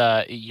 It's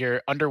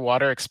you're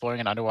underwater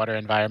exploring an underwater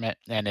environment,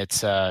 and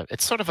it's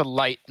sort of a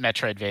light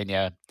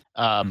Metroidvania.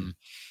 And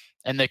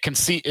the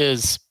conceit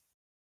is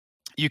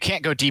you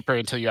can't go deeper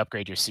until you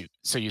upgrade your suit.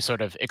 So you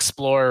sort of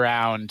explore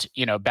around,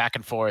 back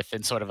and forth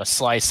in sort of a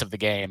slice of the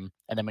game.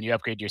 And then when you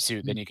upgrade your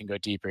suit, then you can go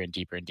deeper and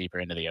deeper and deeper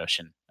into the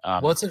ocean.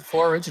 What's it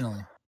for originally?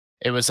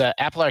 It was an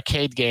Apple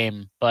Arcade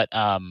game, but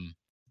I've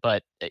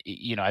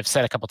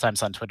said a couple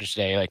times on Twitter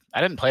today,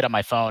 I didn't play it on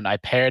my phone. I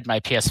paired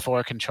my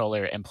PS4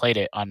 controller and played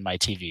it on my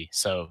TV.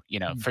 So,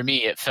 for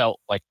me, it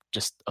felt like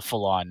just a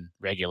full-on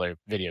regular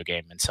video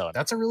game. And so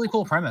that's a really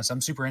cool premise.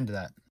 I'm super into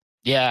that.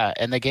 Yeah,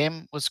 and the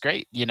game was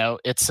great. The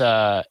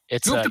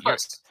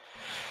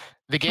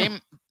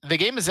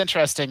game is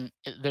interesting.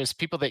 There's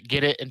people that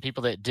get it and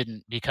people that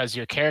didn't because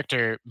your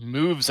character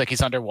moves like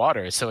he's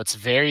underwater. So it's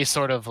very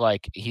sort of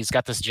he's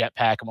got this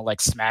jetpack and will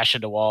smash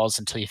into walls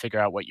until you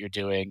figure out what you're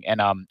doing. And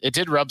it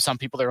did rub some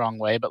people the wrong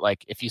way, but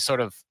if you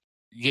sort of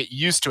get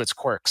used to its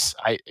quirks,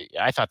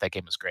 I thought that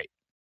game was great.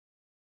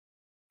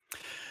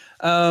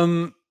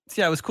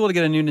 So it was cool to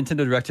get a new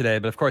Nintendo Direct today,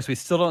 but of course we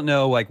still don't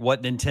know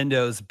what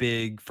Nintendo's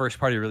big first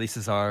party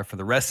releases are for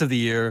the rest of the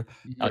year.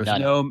 There's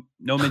no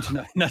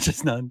mention, not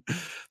just none.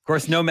 Of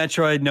course, no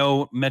Metroid,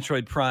 no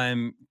Metroid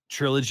Prime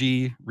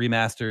trilogy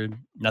remastered,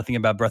 nothing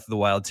about Breath of the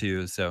Wild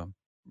 2. So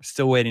we're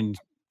still waiting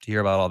to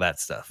hear about all that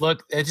stuff.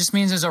 Look, it just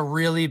means there's a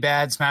really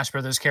bad Smash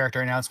Brothers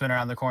character announcement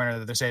around the corner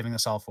that they're saving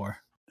us all for.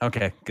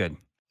 Okay, good.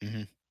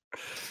 Mm-hmm.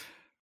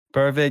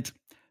 Perfect.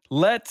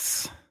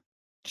 Let's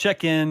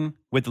check in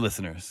with the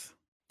listeners.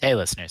 Hey,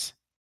 listeners.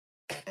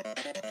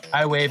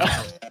 I waved.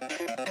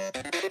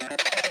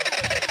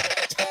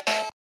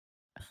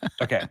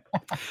 Okay.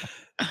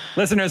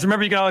 Listeners,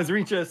 remember you can always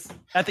reach us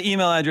at the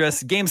email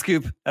address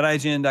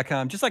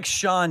gamescoop@ign.com, just like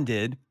Sean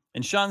did.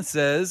 And Sean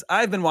says,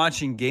 I've been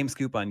watching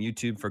GameScoop on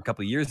YouTube for a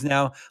couple of years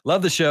now.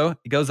 Love the show.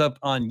 It goes up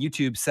on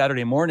YouTube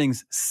Saturday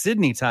mornings,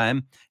 Sydney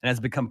time, and has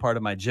become part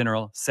of my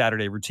general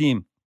Saturday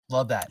routine.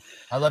 Love that.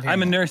 I love hearing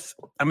I'm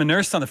a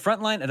nurse on the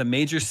front line at a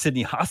major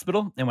Sydney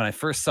hospital. And when I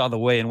first saw the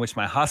way in which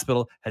my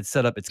hospital had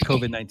set up its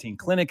COVID-19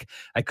 clinic,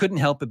 I couldn't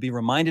help but be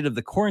reminded of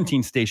the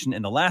quarantine station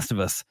in The Last of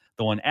Us,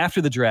 the one after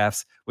the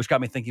drafts, which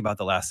got me thinking about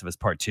The Last of Us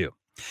Part 2.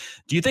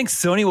 Do you think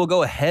Sony will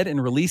go ahead in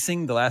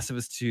releasing The Last of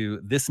Us 2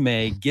 this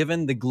May,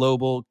 given the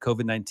global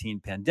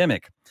COVID-19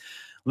 pandemic?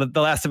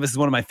 The Last of Us is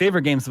one of my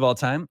favorite games of all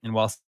time, and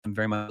whilst I'm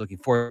very much looking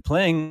forward to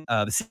playing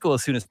the sequel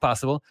as soon as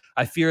possible,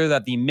 I fear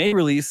that the May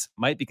release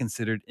might be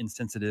considered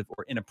insensitive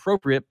or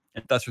inappropriate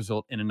and thus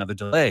result in another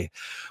delay.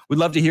 We'd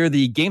love to hear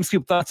the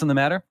GameScoop thoughts on the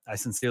matter. I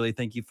sincerely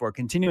thank you for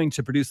continuing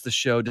to produce the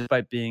show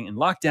despite being in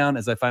lockdown,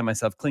 as I find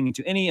myself clinging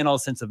to any and all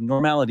sense of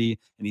normality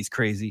in these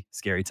crazy,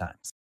 scary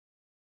times.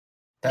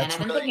 That's I've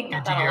been really thinking good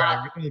about to that a hear. lot.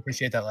 I really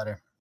appreciate that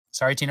letter.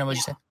 Sorry, Tina, what did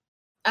you say?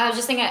 I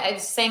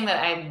was saying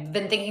that I've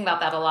been thinking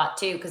about that a lot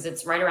too, because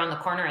it's right around the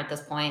corner at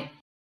this point,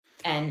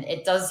 and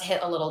it does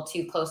hit a little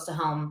too close to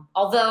home.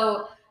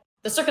 Although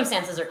the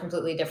circumstances are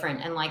completely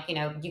different, and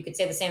you could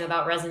say the same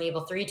about Resident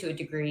Evil 3 to a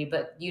degree,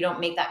 but you don't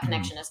make that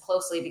connection as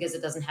closely because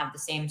it doesn't have the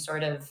same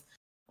sort of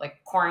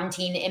like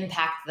quarantine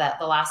impact that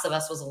The Last of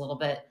Us was a little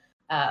bit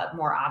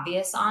more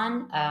obvious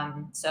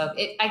on. So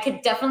I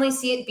could definitely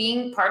see it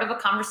being part of a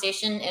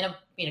conversation in a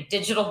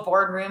digital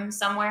boardroom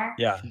somewhere.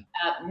 Yeah.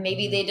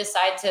 Maybe they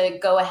decide to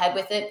go ahead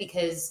with it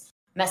because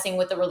messing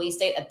with the release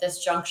date at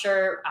this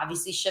juncture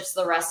obviously shifts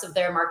the rest of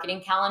their marketing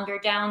calendar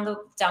down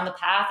the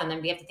path, and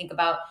then we have to think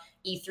about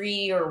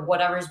E3 or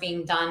whatever's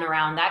being done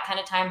around that kind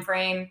of time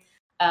frame.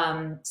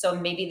 So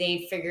maybe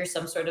they figure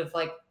some sort of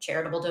like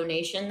charitable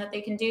donation that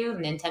they can do.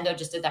 Nintendo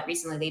just did that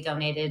recently. They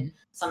donated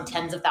some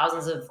tens of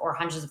thousands or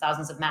hundreds of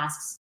thousands of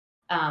masks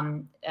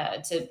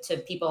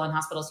to people in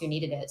hospitals who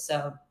needed it.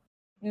 So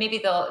maybe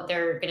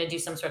they're going to do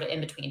some sort of in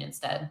between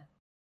instead.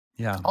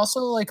 Yeah. Also,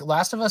 like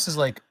Last of Us is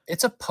like,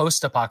 it's a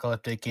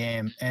post-apocalyptic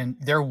game, and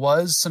there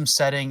was some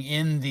setting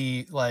in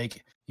the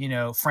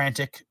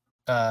frantic.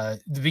 The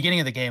beginning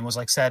of the game was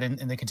like set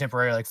in the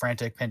contemporary like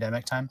frantic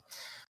pandemic time.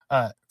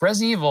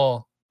 Resident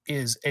Evil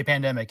is a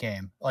pandemic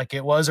game, like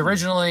it was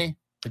originally.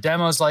 The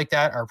demos like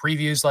that, our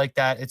previews like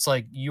that. It's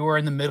like you are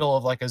in the middle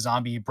of like a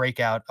zombie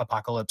breakout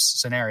apocalypse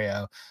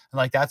scenario, and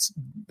like that's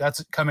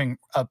coming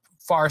up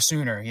far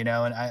sooner, and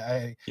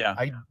I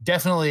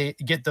definitely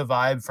get the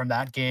vibe from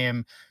that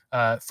game,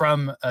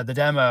 from the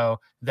demo,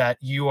 that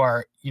you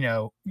are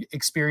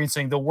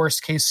experiencing the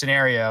worst case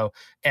scenario,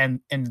 and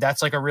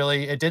that's like a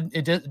really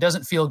it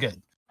doesn't feel good,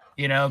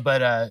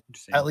 but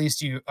at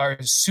least you are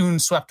soon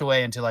swept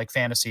away into like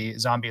fantasy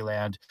zombie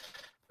land.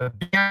 But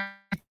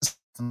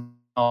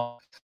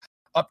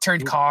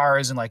upturned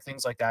cars and like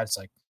things like that, it's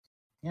like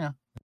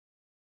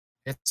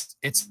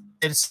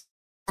it's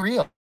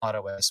real in a lot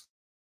of ways.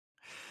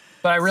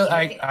 But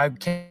I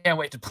can't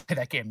wait to play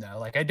that game though.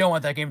 Like I don't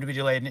want that game to be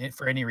delayed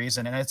for any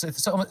reason, and it's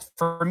so,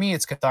 for me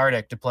it's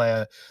cathartic to play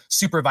a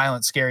super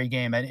violent scary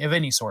game of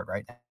any sort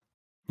right now.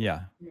 Yeah,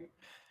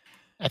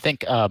 I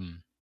think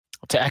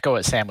to echo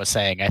what Sam was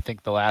saying, I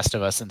think The Last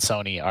of Us and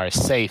Sony are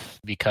safe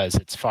because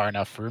it's far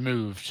enough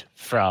removed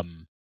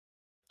from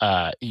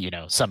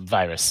some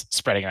virus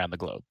spreading around the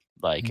globe.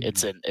 Like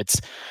it's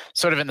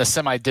sort of in the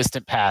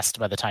semi-distant past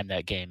by the time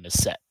that game is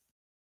set.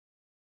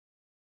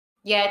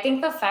 Yeah, I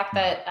think the fact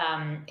that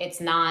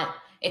it's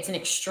an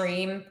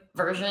extreme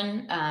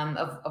version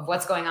of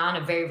what's going on,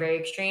 a very, very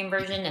extreme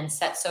version, and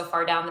set so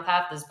far down the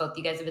path, as both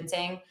you guys have been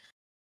saying,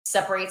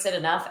 separates it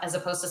enough, as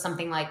opposed to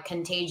something like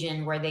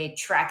Contagion, where they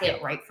track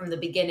it right from the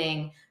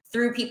beginning,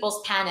 through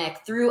people's panic,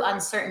 through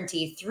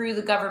uncertainty, through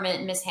the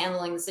government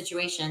mishandling the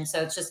situation.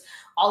 So it's just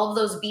all of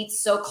those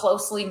beats so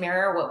closely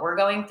mirror what we're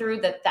going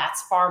through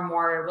that's far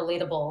more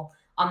relatable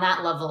on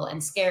that level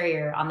and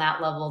scarier on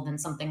that level than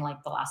something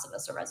like The Last of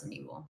Us or Resident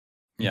Evil.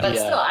 Yeah. But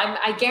still,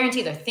 I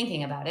guarantee they're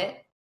thinking about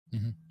it.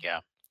 Mm-hmm. Yeah.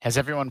 Has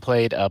everyone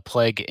played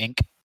Plague Inc?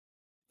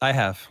 I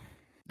have.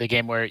 The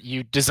game where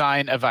you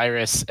design a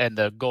virus and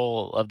the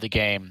goal of the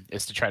game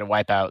is to try to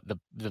wipe out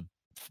the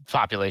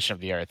population of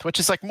the Earth, which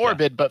is like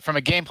morbid, but from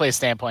a gameplay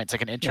standpoint, it's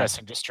like an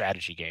interesting just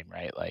strategy game,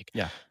 right? Like,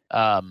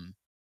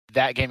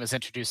 that game is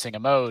introducing a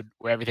mode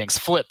where everything's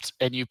flipped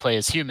and you play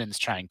as humans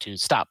trying to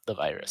stop the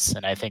virus.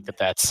 And I think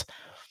that's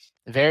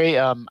very,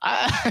 I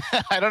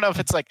don't know if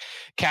it's like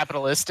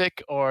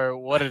capitalistic or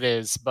what it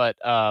is, but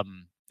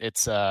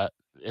it's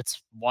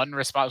one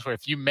response where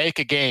if you make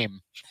a game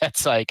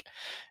that's like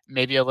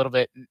maybe a little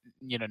bit,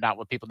 not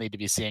what people need to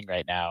be seeing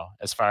right now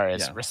as far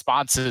as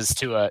responses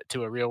to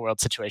a real world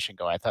situation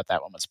go. I thought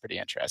that one was pretty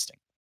interesting.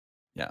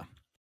 Yeah.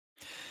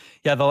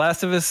 The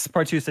Last of Us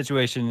Part 2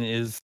 situation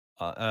is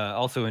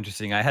also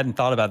interesting. I hadn't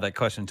thought about that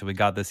question until we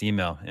got this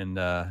email, and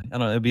I don't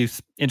know, it'd be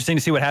interesting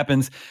to see what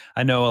happens.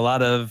 I know a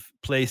lot of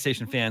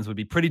PlayStation fans would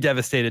be pretty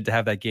devastated to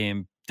have that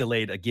game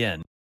delayed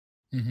again.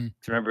 Mm-hmm.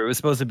 Remember, it was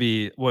supposed to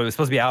be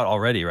out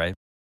already, right?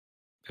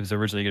 It was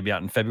originally going to be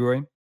out in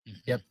February.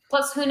 Yep.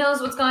 Plus, who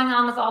knows what's going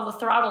on with all the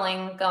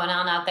throttling going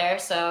on out there?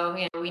 So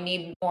we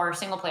need more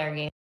single player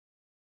games.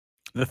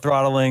 The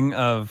throttling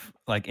of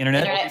like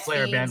internet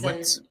player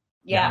bandwidths.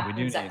 We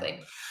do exactly.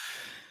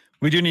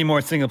 We do need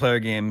more single player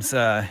games.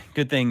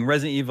 Good thing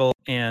Resident Evil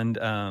and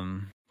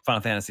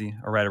Final Fantasy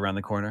are right around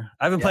the corner.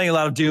 I've been playing a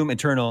lot of Doom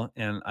Eternal,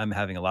 and I'm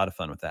having a lot of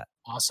fun with that.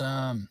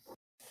 Awesome.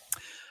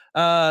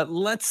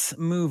 Let's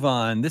move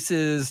on. This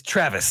is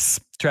Travis.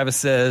 Travis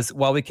says,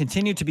 while we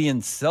continue to be in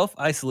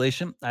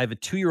self-isolation, I have a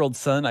 2-year-old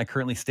son I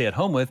currently stay at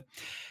home with.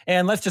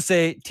 And let's just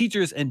say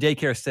teachers and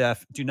daycare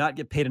staff do not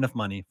get paid enough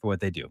money for what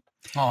they do.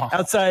 Aww.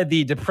 Outside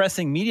the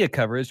depressing media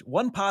coverage,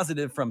 one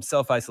positive from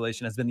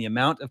self-isolation has been the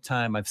amount of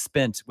time I've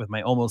spent with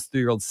my almost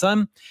 3-year-old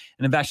son,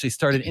 and I've actually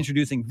started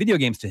introducing video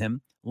games to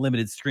him,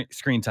 limited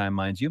screen time,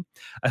 mind you.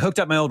 I hooked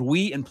up my old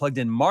Wii and plugged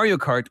in Mario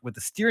Kart with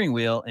the steering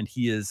wheel, and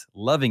he is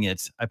loving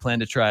it. I plan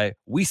to try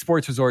Wii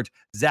Sports Resort,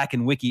 Zack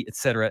and Wiki,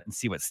 etc., and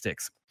see what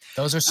sticks.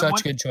 Those are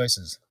such good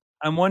choices.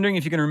 I'm wondering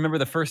if you can remember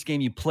the first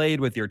game you played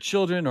with your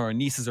children or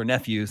nieces or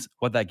nephews,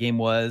 what that game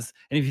was,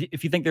 and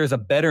if you think there's a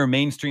better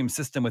mainstream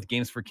system with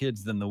games for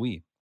kids than the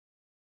Wii.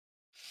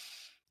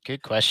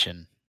 Good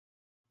question.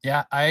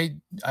 Yeah, I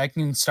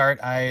can start.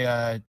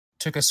 I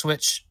took a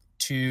Switch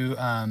to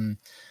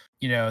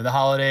the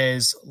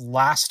holidays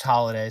last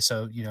holiday,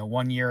 so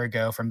 1 year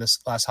ago from this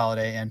last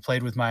holiday, and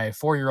played with my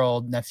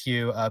 4-year-old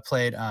nephew.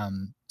 Played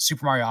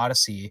Super Mario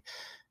Odyssey,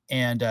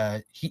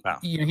 and he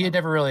had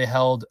never really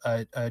held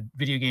a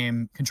video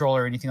game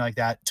controller or anything like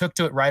that. Took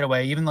to it right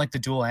away, even like the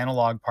dual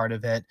analog part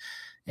of it,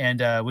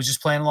 and was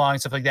just playing along and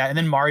stuff like that. And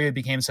then Mario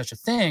became such a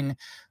thing.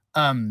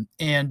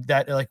 And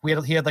that like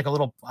he had like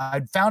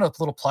I'd found a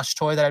little plush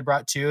toy that I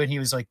brought too, and he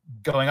was like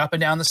going up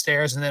and down the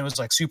stairs, and then was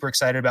like super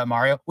excited about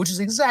Mario, which is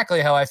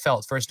exactly how I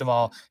felt first of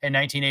all in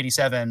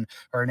 1987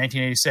 or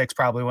 1986,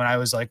 probably, when I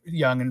was like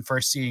young and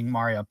first seeing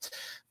Mario.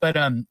 But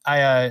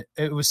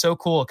it was so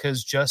cool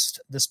because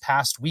just this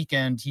past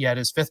weekend he had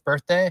his 5th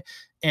birthday,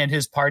 and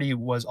his party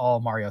was all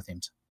Mario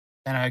themed.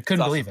 And I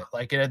couldn't believe it.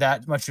 Like, it had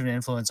that much of an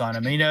influence on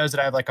him. And he knows that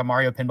I have like a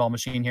Mario pinball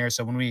machine here.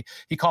 So when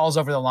he calls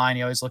over the line,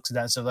 he always looks at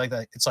that. So like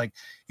that, it's like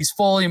he's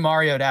fully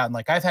Mario'd out. And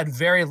like I've had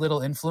very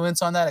little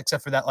influence on that,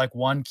 except for that like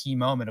one key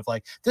moment of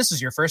like, this is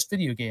your first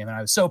video game. And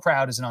I was so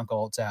proud as an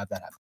uncle to have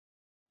that happen.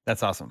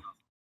 That's awesome.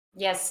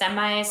 Yeah,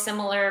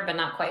 semi-similar, but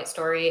not quite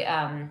story.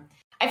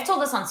 I've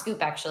told this on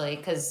Scoop actually,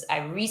 because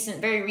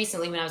very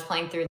recently when I was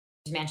playing through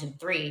Mansion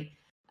 3,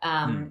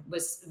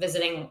 was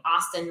visiting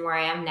Austin where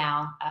I am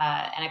now,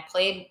 and I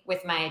played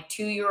with my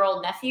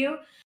 2-year-old nephew,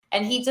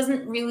 and he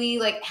doesn't really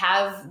like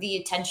have the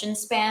attention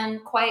span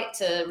quite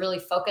to really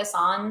focus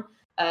on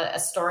a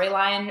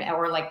storyline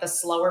or like the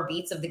slower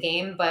beats of the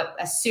game. But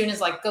as soon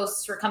as like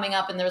ghosts were coming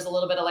up and there was a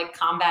little bit of like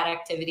combat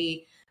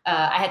activity,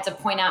 I had to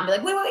point out and be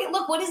like, wait,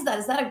 look, what is that?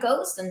 Is that a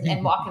ghost?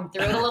 And walk him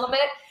through it a little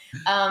bit.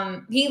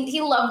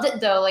 He loved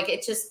it though. Like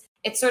it's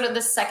sort of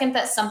the second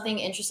that something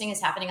interesting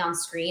is happening on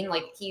screen,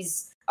 like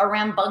he's a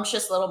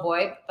rambunctious little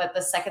boy, but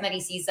the second that he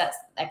sees that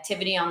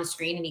activity on the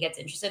screen and he gets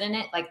interested in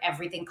it, like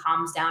everything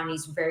calms down and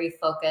he's very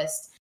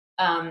focused,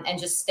 and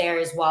just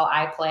stares while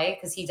I play,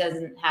 because he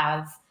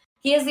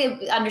has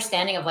the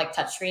understanding of like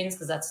touchscreens,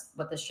 because that's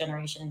what this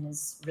generation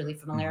is really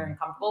familiar and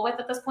comfortable with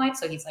at this point.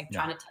 So he's like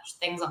trying to touch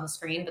things on the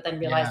screen, but then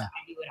realized I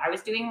knew what I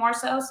was doing more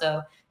so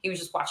he was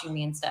just watching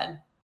me instead. It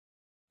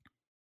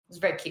was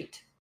very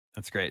cute.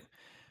 That's great.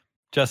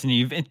 Justin,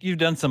 you've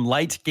done some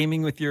light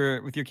gaming with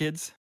your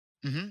kids?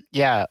 Mm-hmm.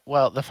 Yeah.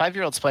 Well, the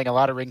 5-year-old's playing a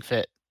lot of Ring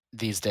Fit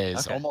these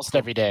days, almost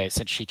every day,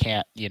 since she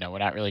can't, we're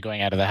not really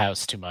going out of the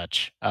house too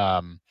much.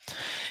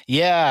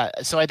 Yeah.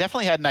 So I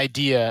definitely had an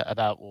idea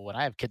about, well, when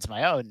I have kids of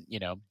my own,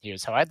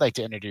 here's how I'd like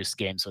to introduce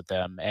games with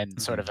them,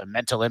 and sort of a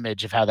mental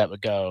image of how that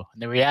would go.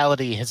 And the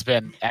reality has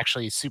been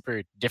actually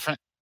super different.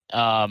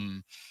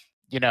 Nintendo,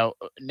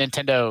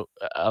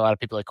 a lot of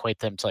people equate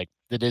them to like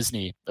the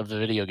Disney of the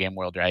video game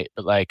world, right?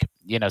 But like,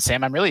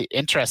 Sam, I'm really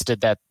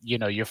interested that,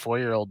 your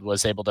 4-year-old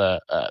was able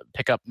to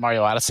pick up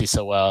Mario Odyssey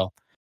so well.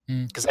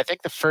 Because I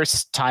think the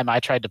first time I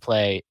tried to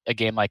play a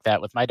game like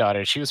that with my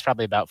daughter, she was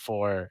probably about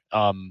 4.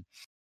 I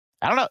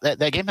don't know,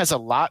 that game has a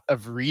lot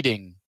of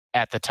reading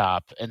at the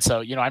top. And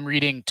so, I'm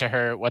reading to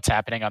her what's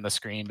happening on the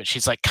screen, but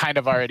she's like kind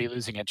of already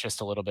losing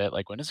interest a little bit.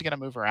 Like, when is it going to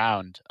move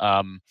around?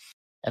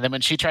 And then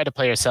when she tried to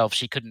play herself,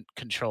 she couldn't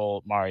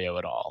control Mario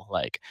at all.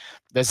 Like,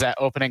 there's that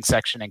opening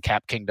section in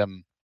Cap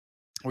Kingdom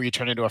where you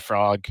turn into a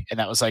frog, and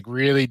that was like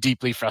really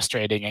deeply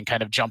frustrating and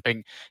kind of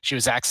jumping. She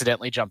was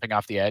accidentally jumping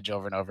off the edge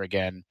over and over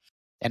again.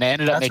 And I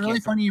ended up making... That's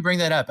really funny you bring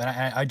that up. And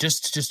I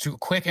just a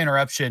quick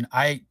interruption.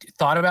 I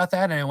thought about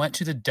that, and I went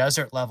to the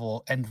desert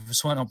level and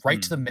just went up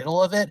right to the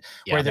middle of it,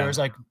 where there was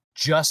like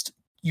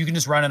you can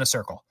just run in a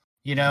circle.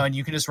 And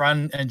you can just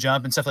run and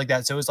jump and stuff like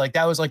that. So it was like,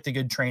 that was like the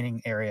good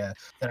training area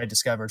that I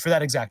discovered for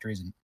that exact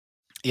reason.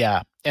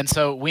 Yeah. And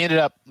so we ended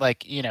up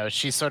like,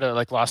 she sort of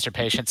like lost her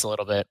patience a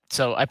little bit.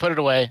 So I put it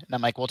away, and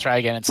I'm like, we'll try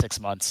again in 6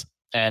 months.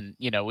 And,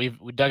 we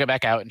dug it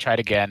back out and tried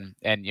again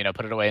and,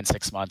 put it away in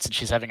 6 months. And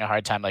she's having a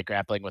hard time like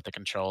grappling with the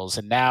controls.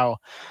 And now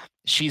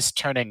she's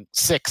turning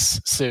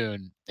 6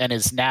 soon, and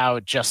is now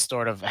just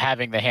sort of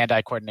having the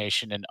hand-eye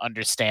coordination and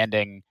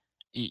understanding,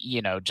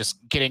 just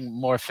getting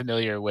more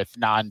familiar with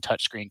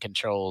non-touchscreen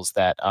controls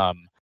that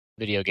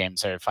video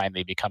games are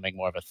finally becoming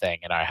more of a thing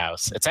in our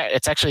house.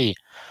 It's actually,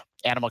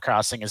 Animal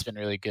Crossing has been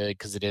really good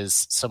because it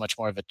is so much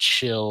more of a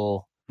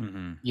chill,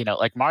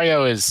 like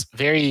Mario is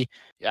very,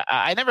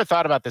 I never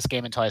thought about this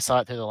game until I saw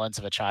it through the lens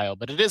of a child,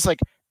 but it is like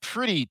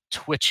pretty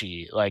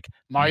twitchy. Like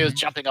Mario's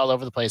jumping all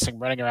over the place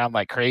and running around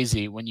like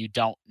crazy when you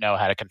don't know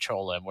how to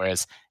control him.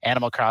 Whereas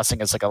Animal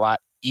Crossing is like a lot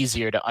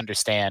easier to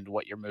understand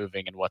what you're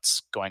moving and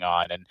what's going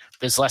on, and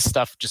there's less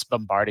stuff just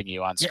bombarding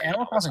you on screen. Yeah,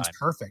 Animal Crossing's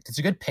perfect. It's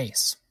a good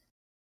pace.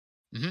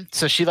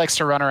 So she likes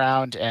to run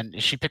around,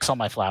 and she picks all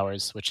my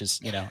flowers, which is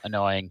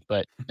annoying,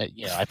 but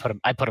I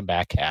put them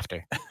back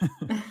after.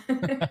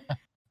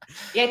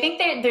 Yeah, I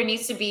think there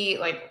needs to be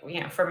like,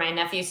 for my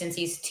nephew, since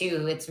he's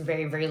 2, it's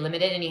very, very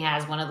limited, and he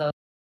has one of those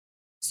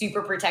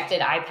super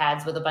protected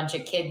iPads with a bunch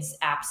of kids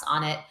apps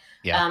on it.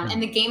 Yeah.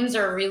 And the games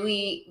are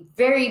really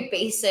very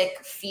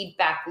basic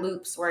feedback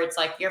loops where it's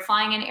like you're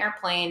flying an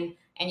airplane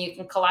and you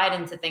can collide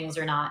into things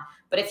or not.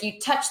 But if you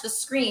touch the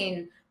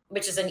screen,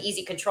 which is an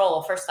easy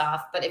control first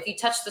off, but if you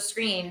touch the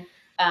screen,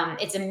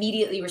 it's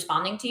immediately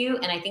responding to you.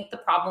 And I think the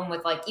problem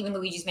with like even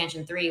Luigi's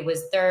Mansion 3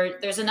 was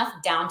there's enough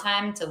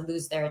downtime to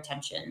lose their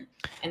attention.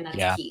 And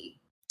that's key.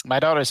 My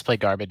daughters play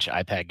garbage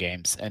iPad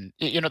games, and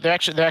they're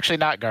actually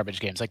not garbage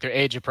games. Like they're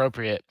age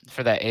appropriate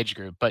for that age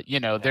group, but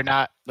they're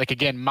not like,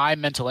 again, my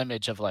mental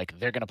image of like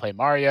they're gonna play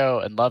Mario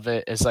and love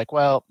it is like,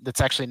 well,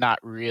 that's actually not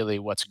really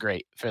what's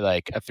great for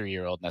like a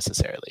 3-year-old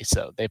necessarily.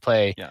 So they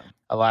play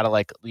a lot of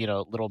like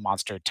little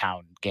Monster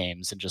Town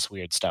games and just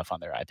weird stuff on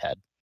their iPad.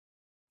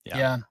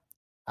 Yeah.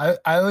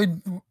 I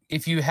would,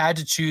 if you had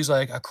to choose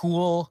like a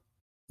cool,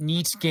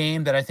 neat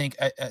game that I think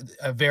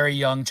a very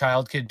young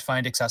child could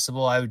find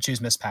accessible, I would choose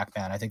Miss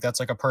Pac-Man. I think that's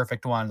like a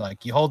perfect one.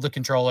 Like you hold the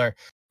controller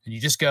and you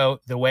just go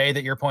the way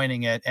that you're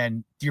pointing it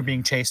and you're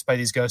being chased by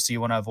these ghosts that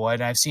you want to avoid.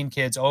 And I've seen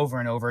kids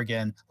over and over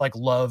again like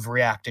love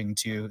reacting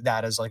to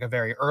that as like a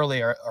very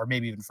early or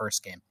maybe even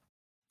first game.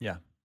 Yeah,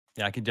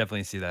 I can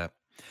definitely see that.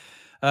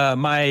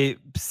 My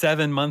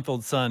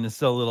 7-month-old son is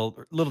still a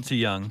little too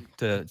young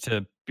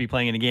to be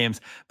playing any games,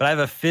 but I have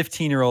a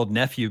 15-year-old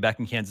nephew back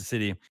in Kansas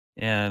City,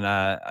 and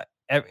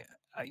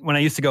when I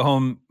used to go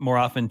home more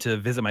often to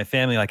visit my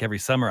family, like every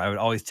summer, I would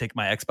always take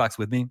my Xbox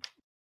with me.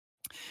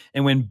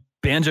 And when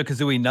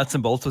Banjo-Kazooie Nuts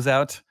and Bolts was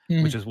out,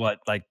 which is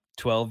like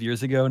 12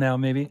 years ago now,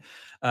 maybe,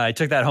 I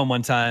took that home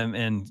one time,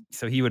 and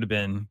so he would have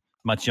been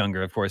much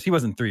younger, of course. He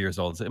wasn't 3 years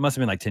old, so it must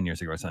have been like 10 years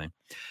ago or something.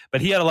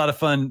 But he had a lot of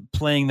fun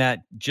playing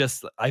that.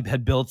 I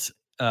had built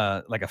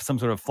like some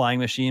sort of flying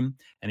machine,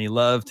 and he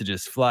loved to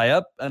just fly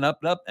up and up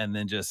and up and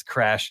then just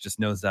crash, just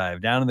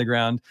nosedive down on the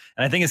ground.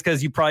 And I think it's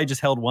because you probably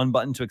just held one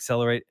button to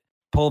accelerate,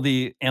 pull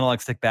the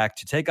analog stick back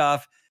to take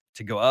off,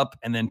 to go up,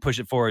 and then push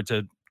it forward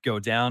to go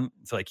down.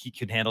 So like he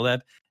could handle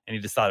that. And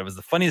he just thought it was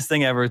the funniest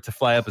thing ever to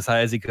fly up as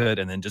high as he could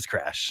and then just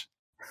crash.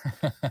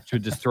 Which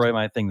would destroy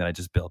my thing that I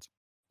just built.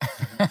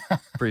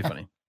 Pretty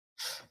funny.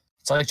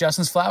 It's like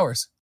Justin's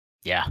flowers.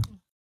 Yeah.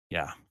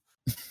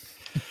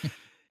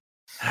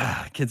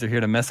 Kids are here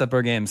to mess up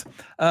our games.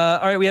 All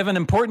right, we have an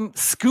important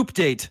scoop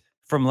date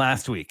from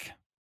last week.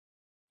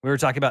 We were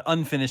talking about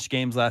unfinished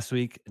games last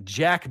week.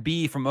 Jack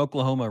B from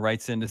Oklahoma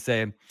writes in to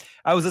say,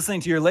 I was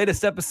listening to your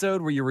latest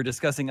episode where you were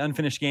discussing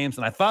unfinished games,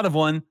 and I thought of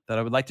one that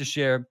I would like to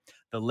share.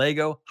 The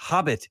Lego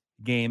Hobbit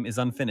game is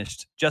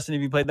unfinished. Justin,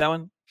 have you played that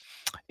one?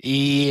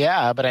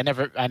 Yeah, but I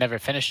never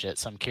finished it,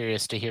 so I'm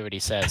curious to hear what he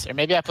says. Or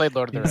maybe I played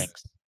Lord of the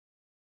Rings.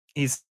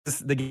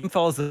 The game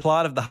follows the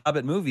plot of the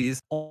Hobbit movies,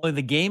 only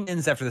the game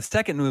ends after the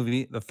second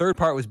movie. The third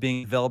part was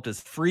being developed as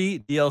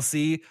free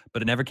DLC,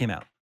 but it never came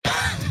out.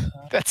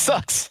 That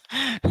sucks.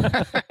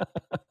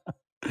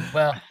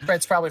 Well,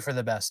 it's probably for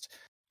the best.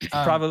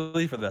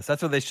 Probably for the best.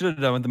 That's what they should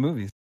have done with the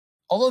movies.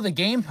 Although the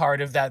game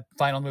part of that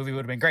final movie would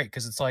have been great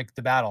because it's like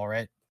the battle,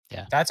 right?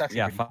 Yeah. That's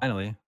actually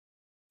finally.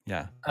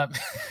 Yeah.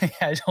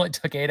 It only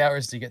took 8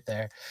 hours to get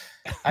there.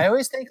 I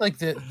always think like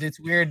it's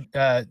weird.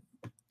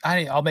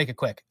 I'll make it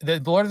quick.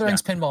 The Lord of the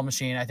Rings pinball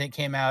machine, I think,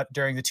 came out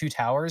during the Two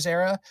Towers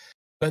era,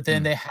 but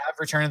then they have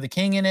Return of the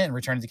King in it and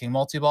Return of the King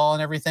multi-ball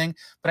and everything.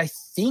 But I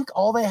think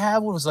all they had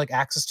was like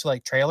access to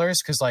like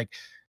trailers because like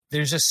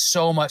there's just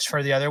so much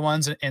for the other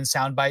ones and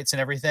sound bites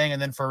and everything.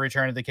 And then for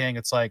Return of the King,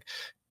 it's like,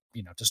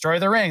 destroy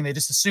the ring. They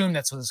just assume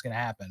that's what's going to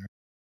happen.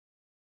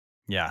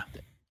 Yeah.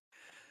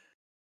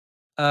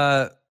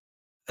 As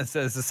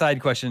a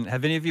side question,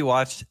 have any of you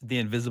watched The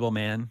Invisible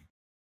Man?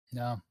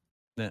 No.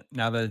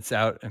 Now that it's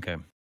out, okay.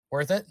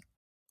 Worth it?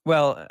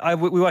 Well,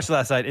 we watched it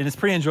last night, and it's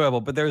pretty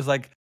enjoyable. But there's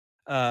like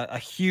a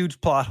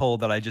huge plot hole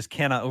that I just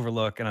cannot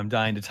overlook, and I'm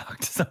dying to talk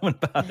to someone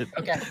about it.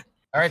 Okay.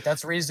 All right,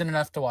 that's reason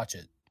enough to watch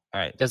it.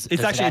 All right.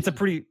 It's a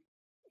pretty.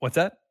 What's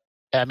that?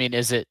 I mean,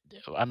 is it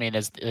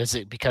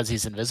because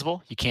he's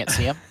invisible? You can't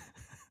see him?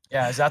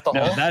 Yeah, is that the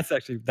hole?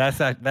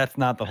 That's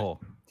not the hole.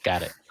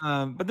 Got it.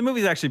 But the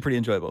movie's actually pretty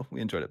enjoyable.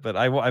 We enjoyed it. But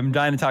I'm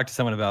dying to talk to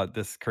someone about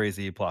this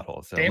crazy plot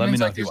hole. So Damon's let me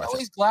know like, if you there's watch all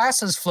these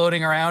glasses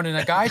floating around and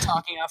a guy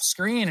talking off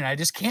screen, and I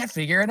just can't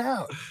figure it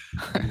out.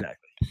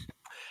 Exactly.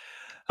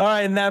 All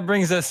right, and that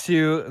brings us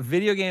to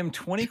video game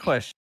 20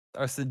 questions.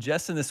 Our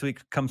suggestion this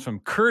week comes from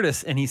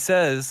Curtis, and he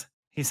says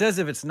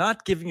if it's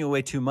not giving you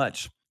away too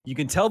much, you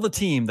can tell the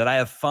team that I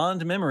have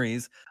fond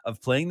memories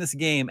of playing this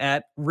game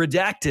at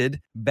Redacted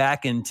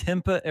back in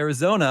Tempe,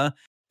 Arizona,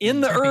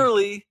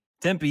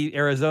 Tempe,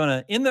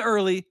 Arizona, in the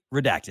early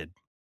Redacted.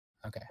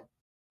 Okay.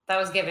 That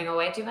was giving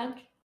away too much?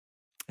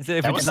 If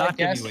it's not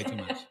giving away too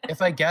much.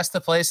 If I guess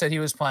the place that he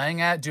was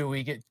playing at,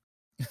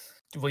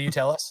 will you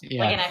tell us?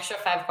 Yeah. Like an extra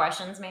 5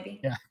 questions, maybe?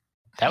 Yeah.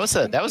 That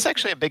was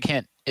actually a big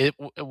hint.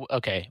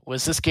 Okay.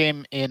 Was this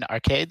game in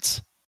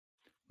arcades?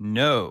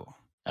 No.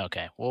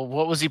 Okay. Well,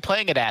 what was he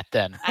playing it at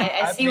then?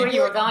 I see where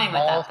you were going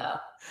with that, though.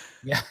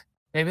 Yeah.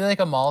 Maybe like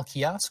a mall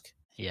kiosk?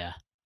 Yeah.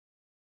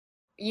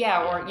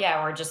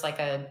 or just like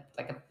a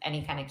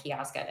any kind of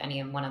kiosk at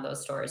any one of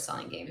those stores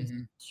selling games.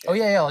 Mhm. Sure. Oh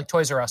yeah, like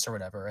Toys R Us or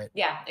whatever, right?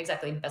 Yeah,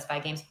 exactly. Best Buy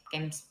game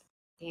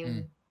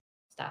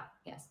stop.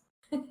 Yes.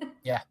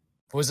 Yeah.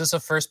 Was this a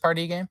first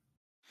party game?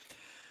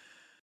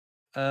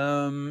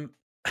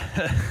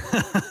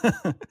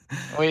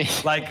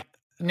 Wait. Like,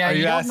 Now Are you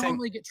you don't asking-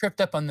 normally get tripped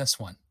up on this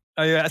one.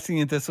 are you asking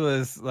if this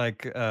was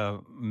like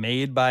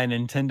made by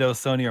Nintendo,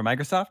 Sony, or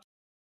Microsoft?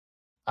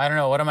 I don't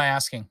know. What am I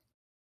asking?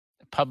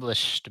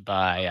 Published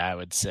by, I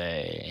would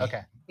say.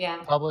 Okay.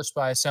 Yeah. Published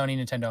by Sony,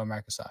 Nintendo, and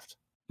Microsoft.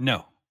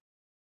 No.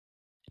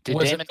 Did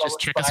Was it Damon just published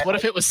trick us? by- What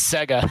if it was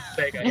Sega?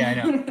 Sega. Yeah, I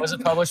know. Was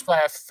it published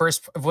by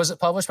Was it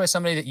published by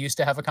somebody that used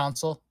to have a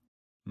console?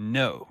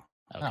 No.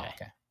 Okay. Oh,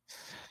 okay.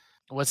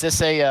 Was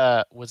this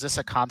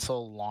a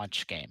console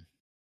launch game?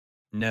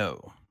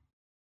 No.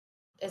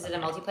 Is it a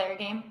multiplayer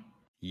game?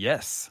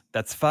 Yes.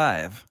 That's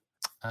 5.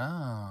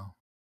 Oh.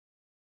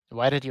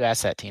 Why did you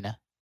ask that, Tina?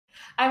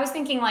 I was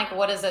thinking like,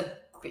 what is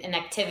an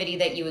activity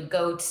that you would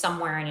go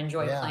somewhere and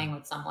enjoy Yeah. playing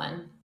with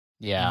someone?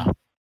 Yeah.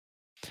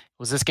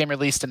 Was this game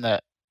released in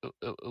the?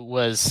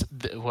 Who's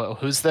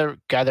the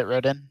guy that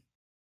wrote in?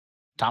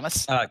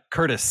 Thomas?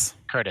 Curtis.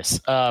 Curtis.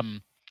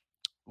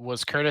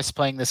 Was Curtis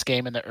playing this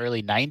game in the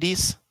early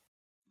 90s?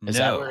 Is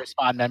that No. where his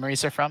fond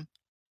memories are from?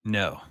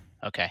 No.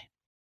 Okay.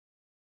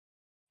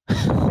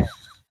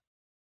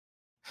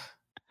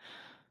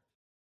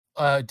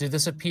 Did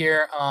this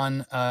appear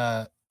on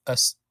a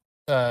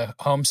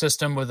home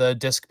system with a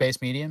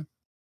disc-based medium?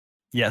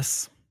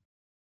 Yes.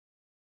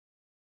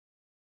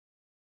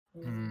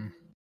 Hmm.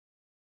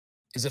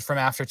 Is it from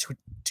after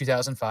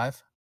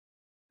 2005?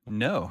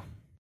 No.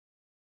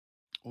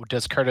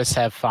 Does Curtis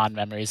have fond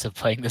memories of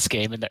playing this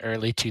game in the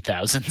early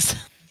 2000s?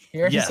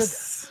 Here he said-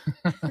 Yes.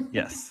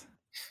 Yes.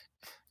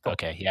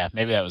 Okay, yeah,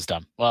 maybe that was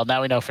dumb. Well,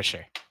 now we know for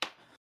sure.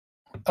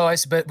 Oh, I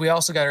see. But we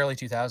also got early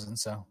 2000s,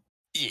 so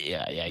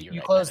Yeah, you're you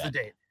right. closed my the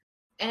bad. date.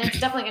 And it's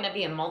definitely going to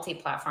be a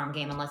multi-platform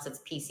game unless it's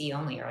PC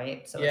only,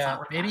 right? So Yeah, it's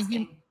not maybe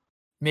recasting.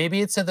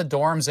 Maybe it's at the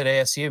dorms at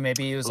ASU.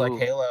 Maybe it was like Ooh.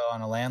 Halo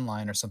on a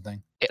landline or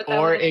something. But that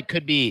Or would've- it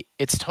could be.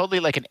 It's totally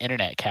like an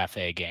internet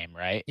cafe game,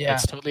 right? Yeah.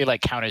 It's totally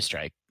like Counter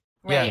Strike.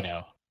 Right. You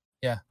know.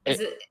 Is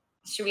it?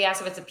 Should we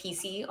ask if it's a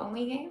PC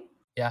only game?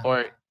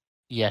 Or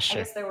yeah, I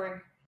sure. guess there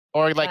were.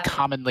 Or like uh,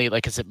 commonly,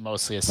 like is it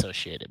mostly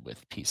associated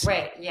with PC?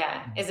 Right.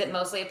 Yeah. Is it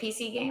mostly a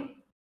PC game?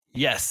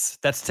 Yes.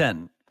 That's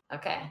 10.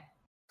 Okay.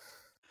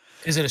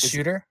 Is it a Is-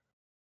 shooter?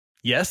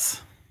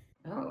 Yes.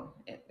 Oh,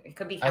 it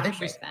could be I think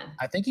Counter-Strike then.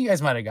 I think you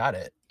guys might have got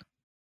it.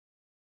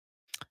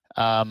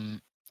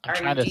 I'm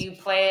trying to. Do you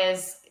play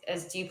as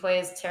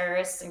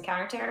terrorists and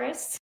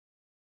counter-terrorists?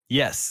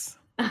 Yes.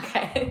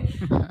 Okay.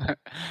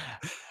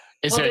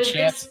 Is Well, there a there's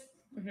chance?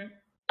 this- Mhm.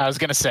 I was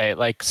gonna say,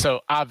 like,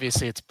 so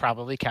obviously it's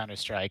probably Counter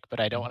Strike, but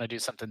I don't want to do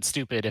something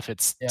stupid if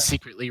it's Yeah.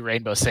 secretly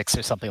Rainbow Six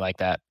or something like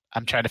that.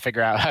 I'm trying to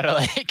figure out how to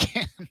like,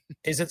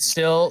 Is it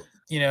still,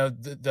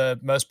 the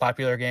most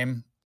popular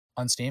game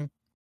on Steam?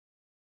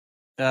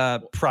 You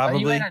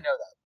Probably. might not know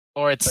that.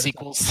 or it's But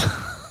it's-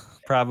 sequels.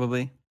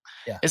 Probably.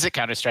 Is it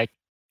Counter Strike?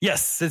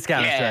 Yes. It's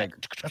Counter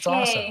Strike. That's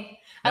awesome. Hey.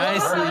 I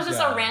love how that was Nicely just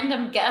done. a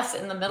random guess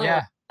in the middle.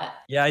 Yeah.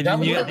 Yeah. I That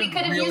didn't. would've We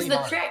could have really used the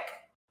hard. trick.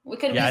 We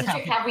could have Yeah, used the I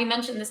trick. Have we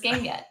mentioned this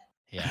game yet?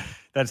 Yeah.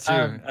 That's true.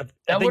 Um, I That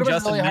think would have been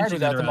Justin really hard mentioned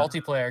without it the around-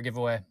 multiplayer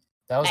giveaway.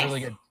 That was Nice. really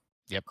good.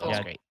 Yep. That Cool. was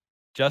Yeah. great.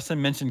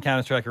 Justin mentioned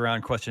Counter Strike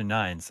around question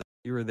 9, so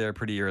you were there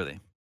pretty early.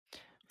 I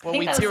Well, think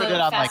we that was zeroed the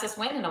in on like fastest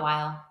win in a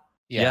while.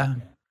 yeah.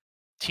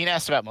 Tina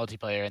asked about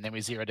multiplayer, and then we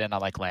zeroed in on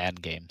like LAN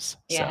games.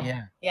 Yeah. So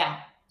Yeah.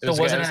 Yeah. it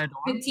So was it good. in a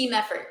dorm? Good team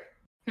effort.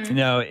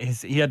 No,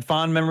 he had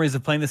fond memories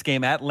of playing this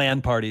game at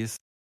LAN parties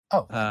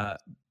Oh,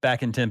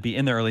 back in Tempe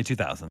in the early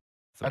 2000s.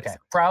 That's what he okay.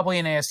 Probably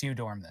an ASU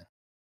dorm then.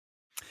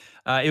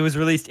 said. It was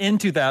released in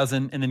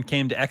 2000 and then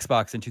came to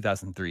Xbox in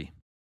 2003.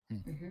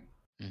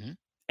 Mhm.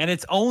 And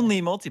it's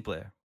only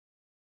multiplayer.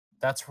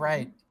 That's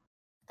right.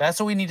 That's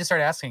what we need to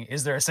start asking.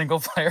 Is there a single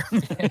player?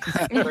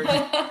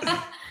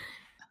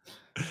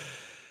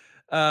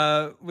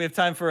 We have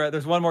time for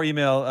there's one more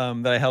email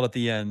that I held at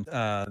the end.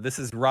 This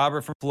is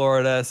Robert from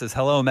Florida. It says,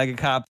 hello,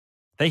 MegaCop.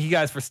 Thank you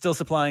guys for still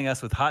supplying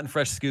us with hot and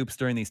fresh scoops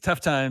during these tough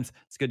times.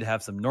 It's good to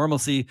have some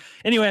normalcy.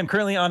 Anyway, I'm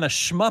currently on a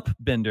shmup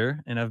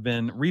bender, and I've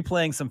been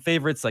replaying some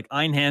favorites like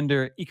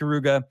Einhander,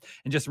 Ikaruga,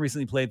 and just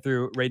recently played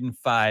through Raiden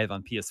 5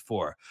 on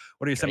PS4.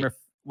 What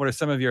are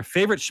some of your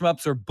favorite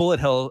shmups or bullet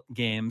hell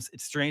games?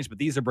 It's strange, but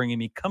these are bringing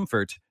me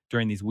comfort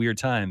during these weird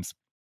times.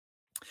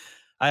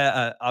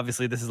 I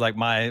obviously this is like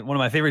one of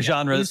my favorite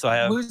genres. So I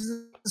have Who's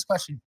this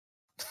question?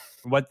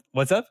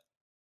 what's up?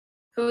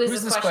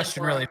 Who's this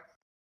question for? really?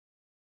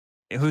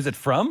 Who's it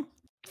from?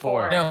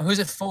 For. No, who's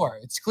it for?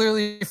 It's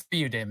clearly for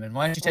you, Damon.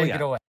 Why don't you take yeah.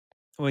 it away?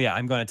 Well, yeah,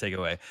 I'm going to take it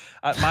away.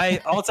 My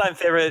all-time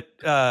favorite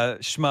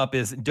shmup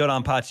is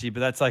Dodonpachi, but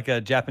that's like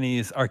a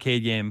Japanese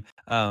arcade game.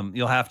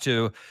 You'll have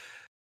to,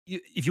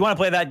 if you want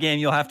to play that game,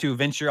 you'll have to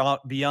venture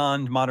out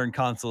beyond modern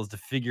consoles to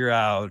figure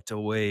out a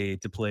way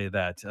to play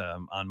that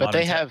on. But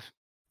modern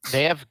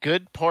they have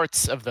good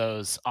ports of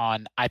those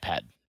on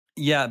iPad.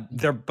 Yeah,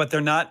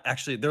 they're not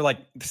actually. They're like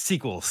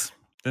sequels.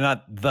 They're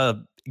not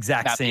the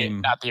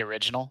same. Not the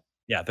original.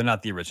 Yeah, they're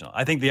not the original.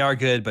 I think they are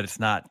good, but it's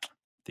not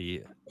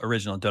the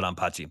original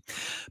Dodonpachi.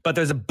 But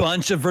there's a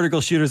bunch of vertical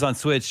shooters on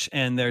Switch,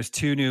 and there's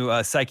 2 new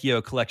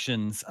Psychio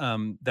collections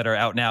that are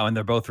out now, and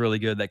they're both really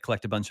good that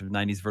collect a bunch of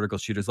 90s vertical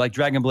shooters like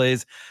Dragon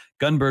Blaze,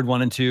 Gunbird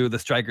 1 and 2, the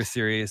Striker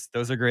series.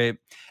 Those are great.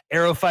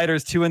 Aero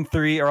Fighters 2 and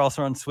 3 are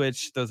also on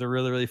Switch. Those are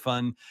really, really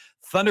fun.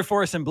 Thunder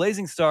Force and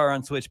Blazing Star are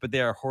on Switch, but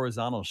they are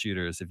horizontal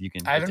shooters. If you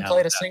can, I haven't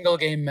played a single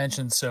game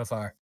mentioned so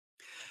far.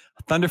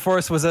 Thunder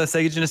Force was a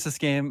Sega Genesis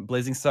game.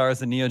 Blazing Star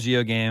is a Neo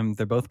Geo game.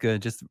 They're both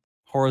good, just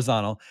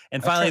horizontal.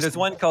 And finally, there's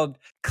one called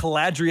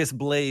Caladrius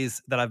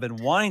Blaze that I've been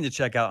wanting to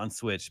check out on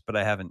Switch, but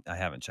I haven't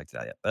checked it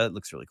out yet. But it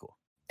looks really cool.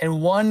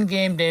 And one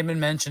game Damon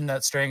mentioned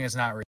that string is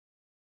not real.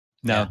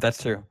 No,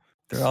 that's true.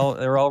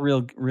 They're all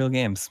real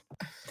games.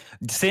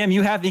 Sam,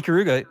 you have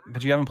Ikaruga,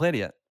 but you haven't played it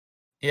yet.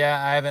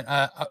 Yeah, I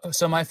haven't.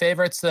 So my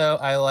favorites though,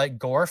 I like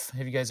Gorf.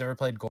 Have you guys ever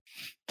played Gorf?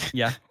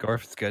 Yeah,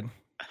 Gorf is good.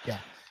 Yeah.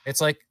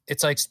 It's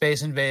like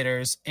Space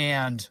Invaders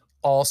and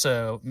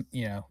also,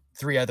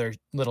 3 other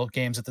little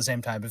games at the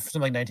same time, but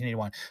something like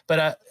 1981.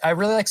 But I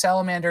really like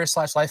Salamander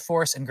 / Life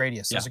Force and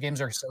Gradius. Those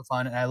games are so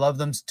fun, and I love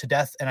them to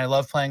death, and I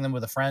love playing them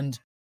with a friend,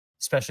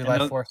 especially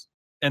Life Force.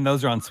 And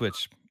those are on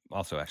Switch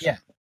also, actually. Yeah.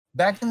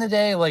 Back in the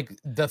day, like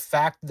the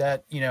fact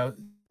that,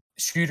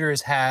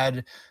 shooters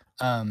had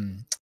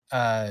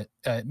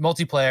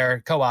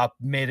multiplayer co-op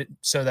made it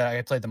so that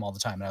I played them all the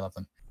time, and I love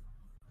them.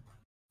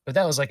 But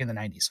that was like in the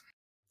 90s.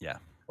 Yeah.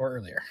 Or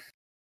earlier.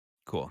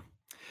 Cool.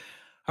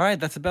 All right,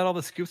 that's about all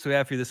the scoops we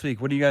have for you this week.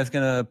 What are you guys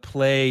going to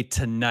play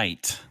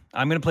tonight?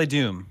 I'm going to play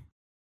Doom.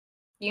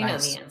 You know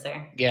the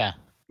answer. Yeah.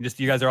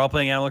 You guys are all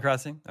playing Animal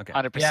Crossing? Okay.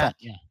 100%.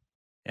 Yeah.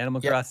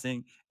 Animal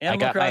Crossing.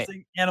 Animal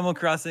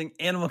Crossing.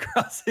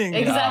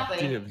 Exactly.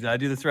 Dude, did I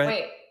do this right?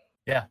 Wait.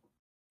 Yeah.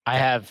 I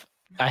have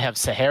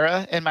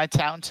Sahara in my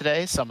town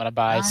today, so I'm gonna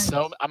buy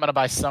so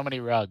many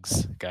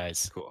rugs,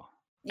 guys. Cool.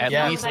 At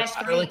least it's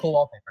really cool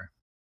wallpaper.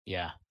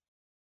 Yeah.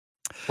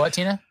 What,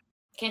 Tina?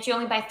 Can't you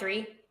only buy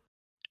 3?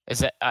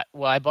 Is it?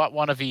 Well, I bought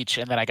one of each,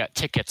 and then I got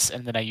tickets,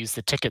 and then I used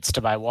the tickets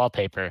to buy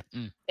wallpaper.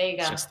 There you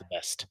go. It's just the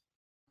best.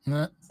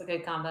 It's a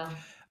good combo.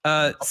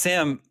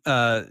 Sam,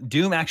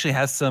 Doom actually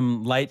has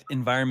some light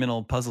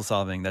environmental puzzle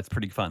solving. That's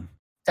pretty fun.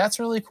 That's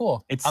really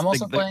cool. I'm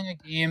also playing a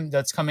game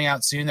that's coming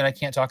out soon that I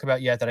can't talk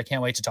about yet that I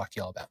can't wait to talk to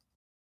y'all about.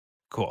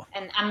 Cool.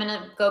 And I'm going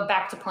to go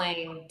back to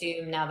playing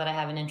Doom now that I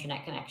have an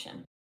internet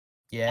connection.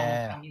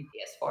 Yeah. And a new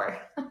PS4.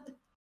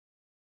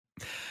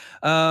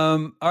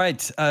 All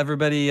right,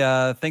 everybody.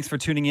 Thanks for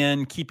tuning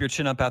in. Keep your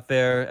chin up out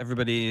there.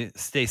 Everybody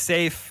stay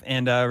safe.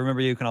 And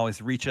remember, you can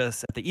always reach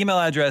us at the email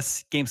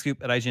address,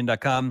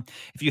 gamescoop@ign.com.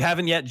 If you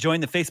haven't yet,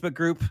 join the Facebook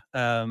group.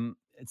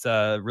 It's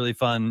a really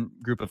fun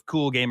group of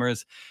cool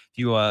gamers. If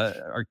you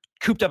are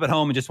cooped up at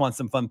home and just want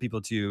some fun people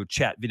to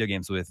chat video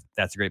games with,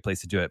 that's a great place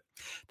to do it.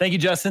 Thank you,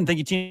 Justin. Thank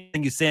you, Tina.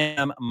 Thank you,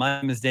 Sam.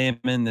 My name is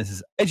Damon. This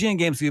is IGN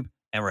Gamescoop,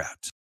 and we're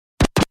out.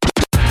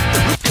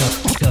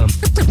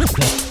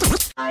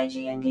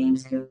 IGN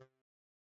Gamescoop.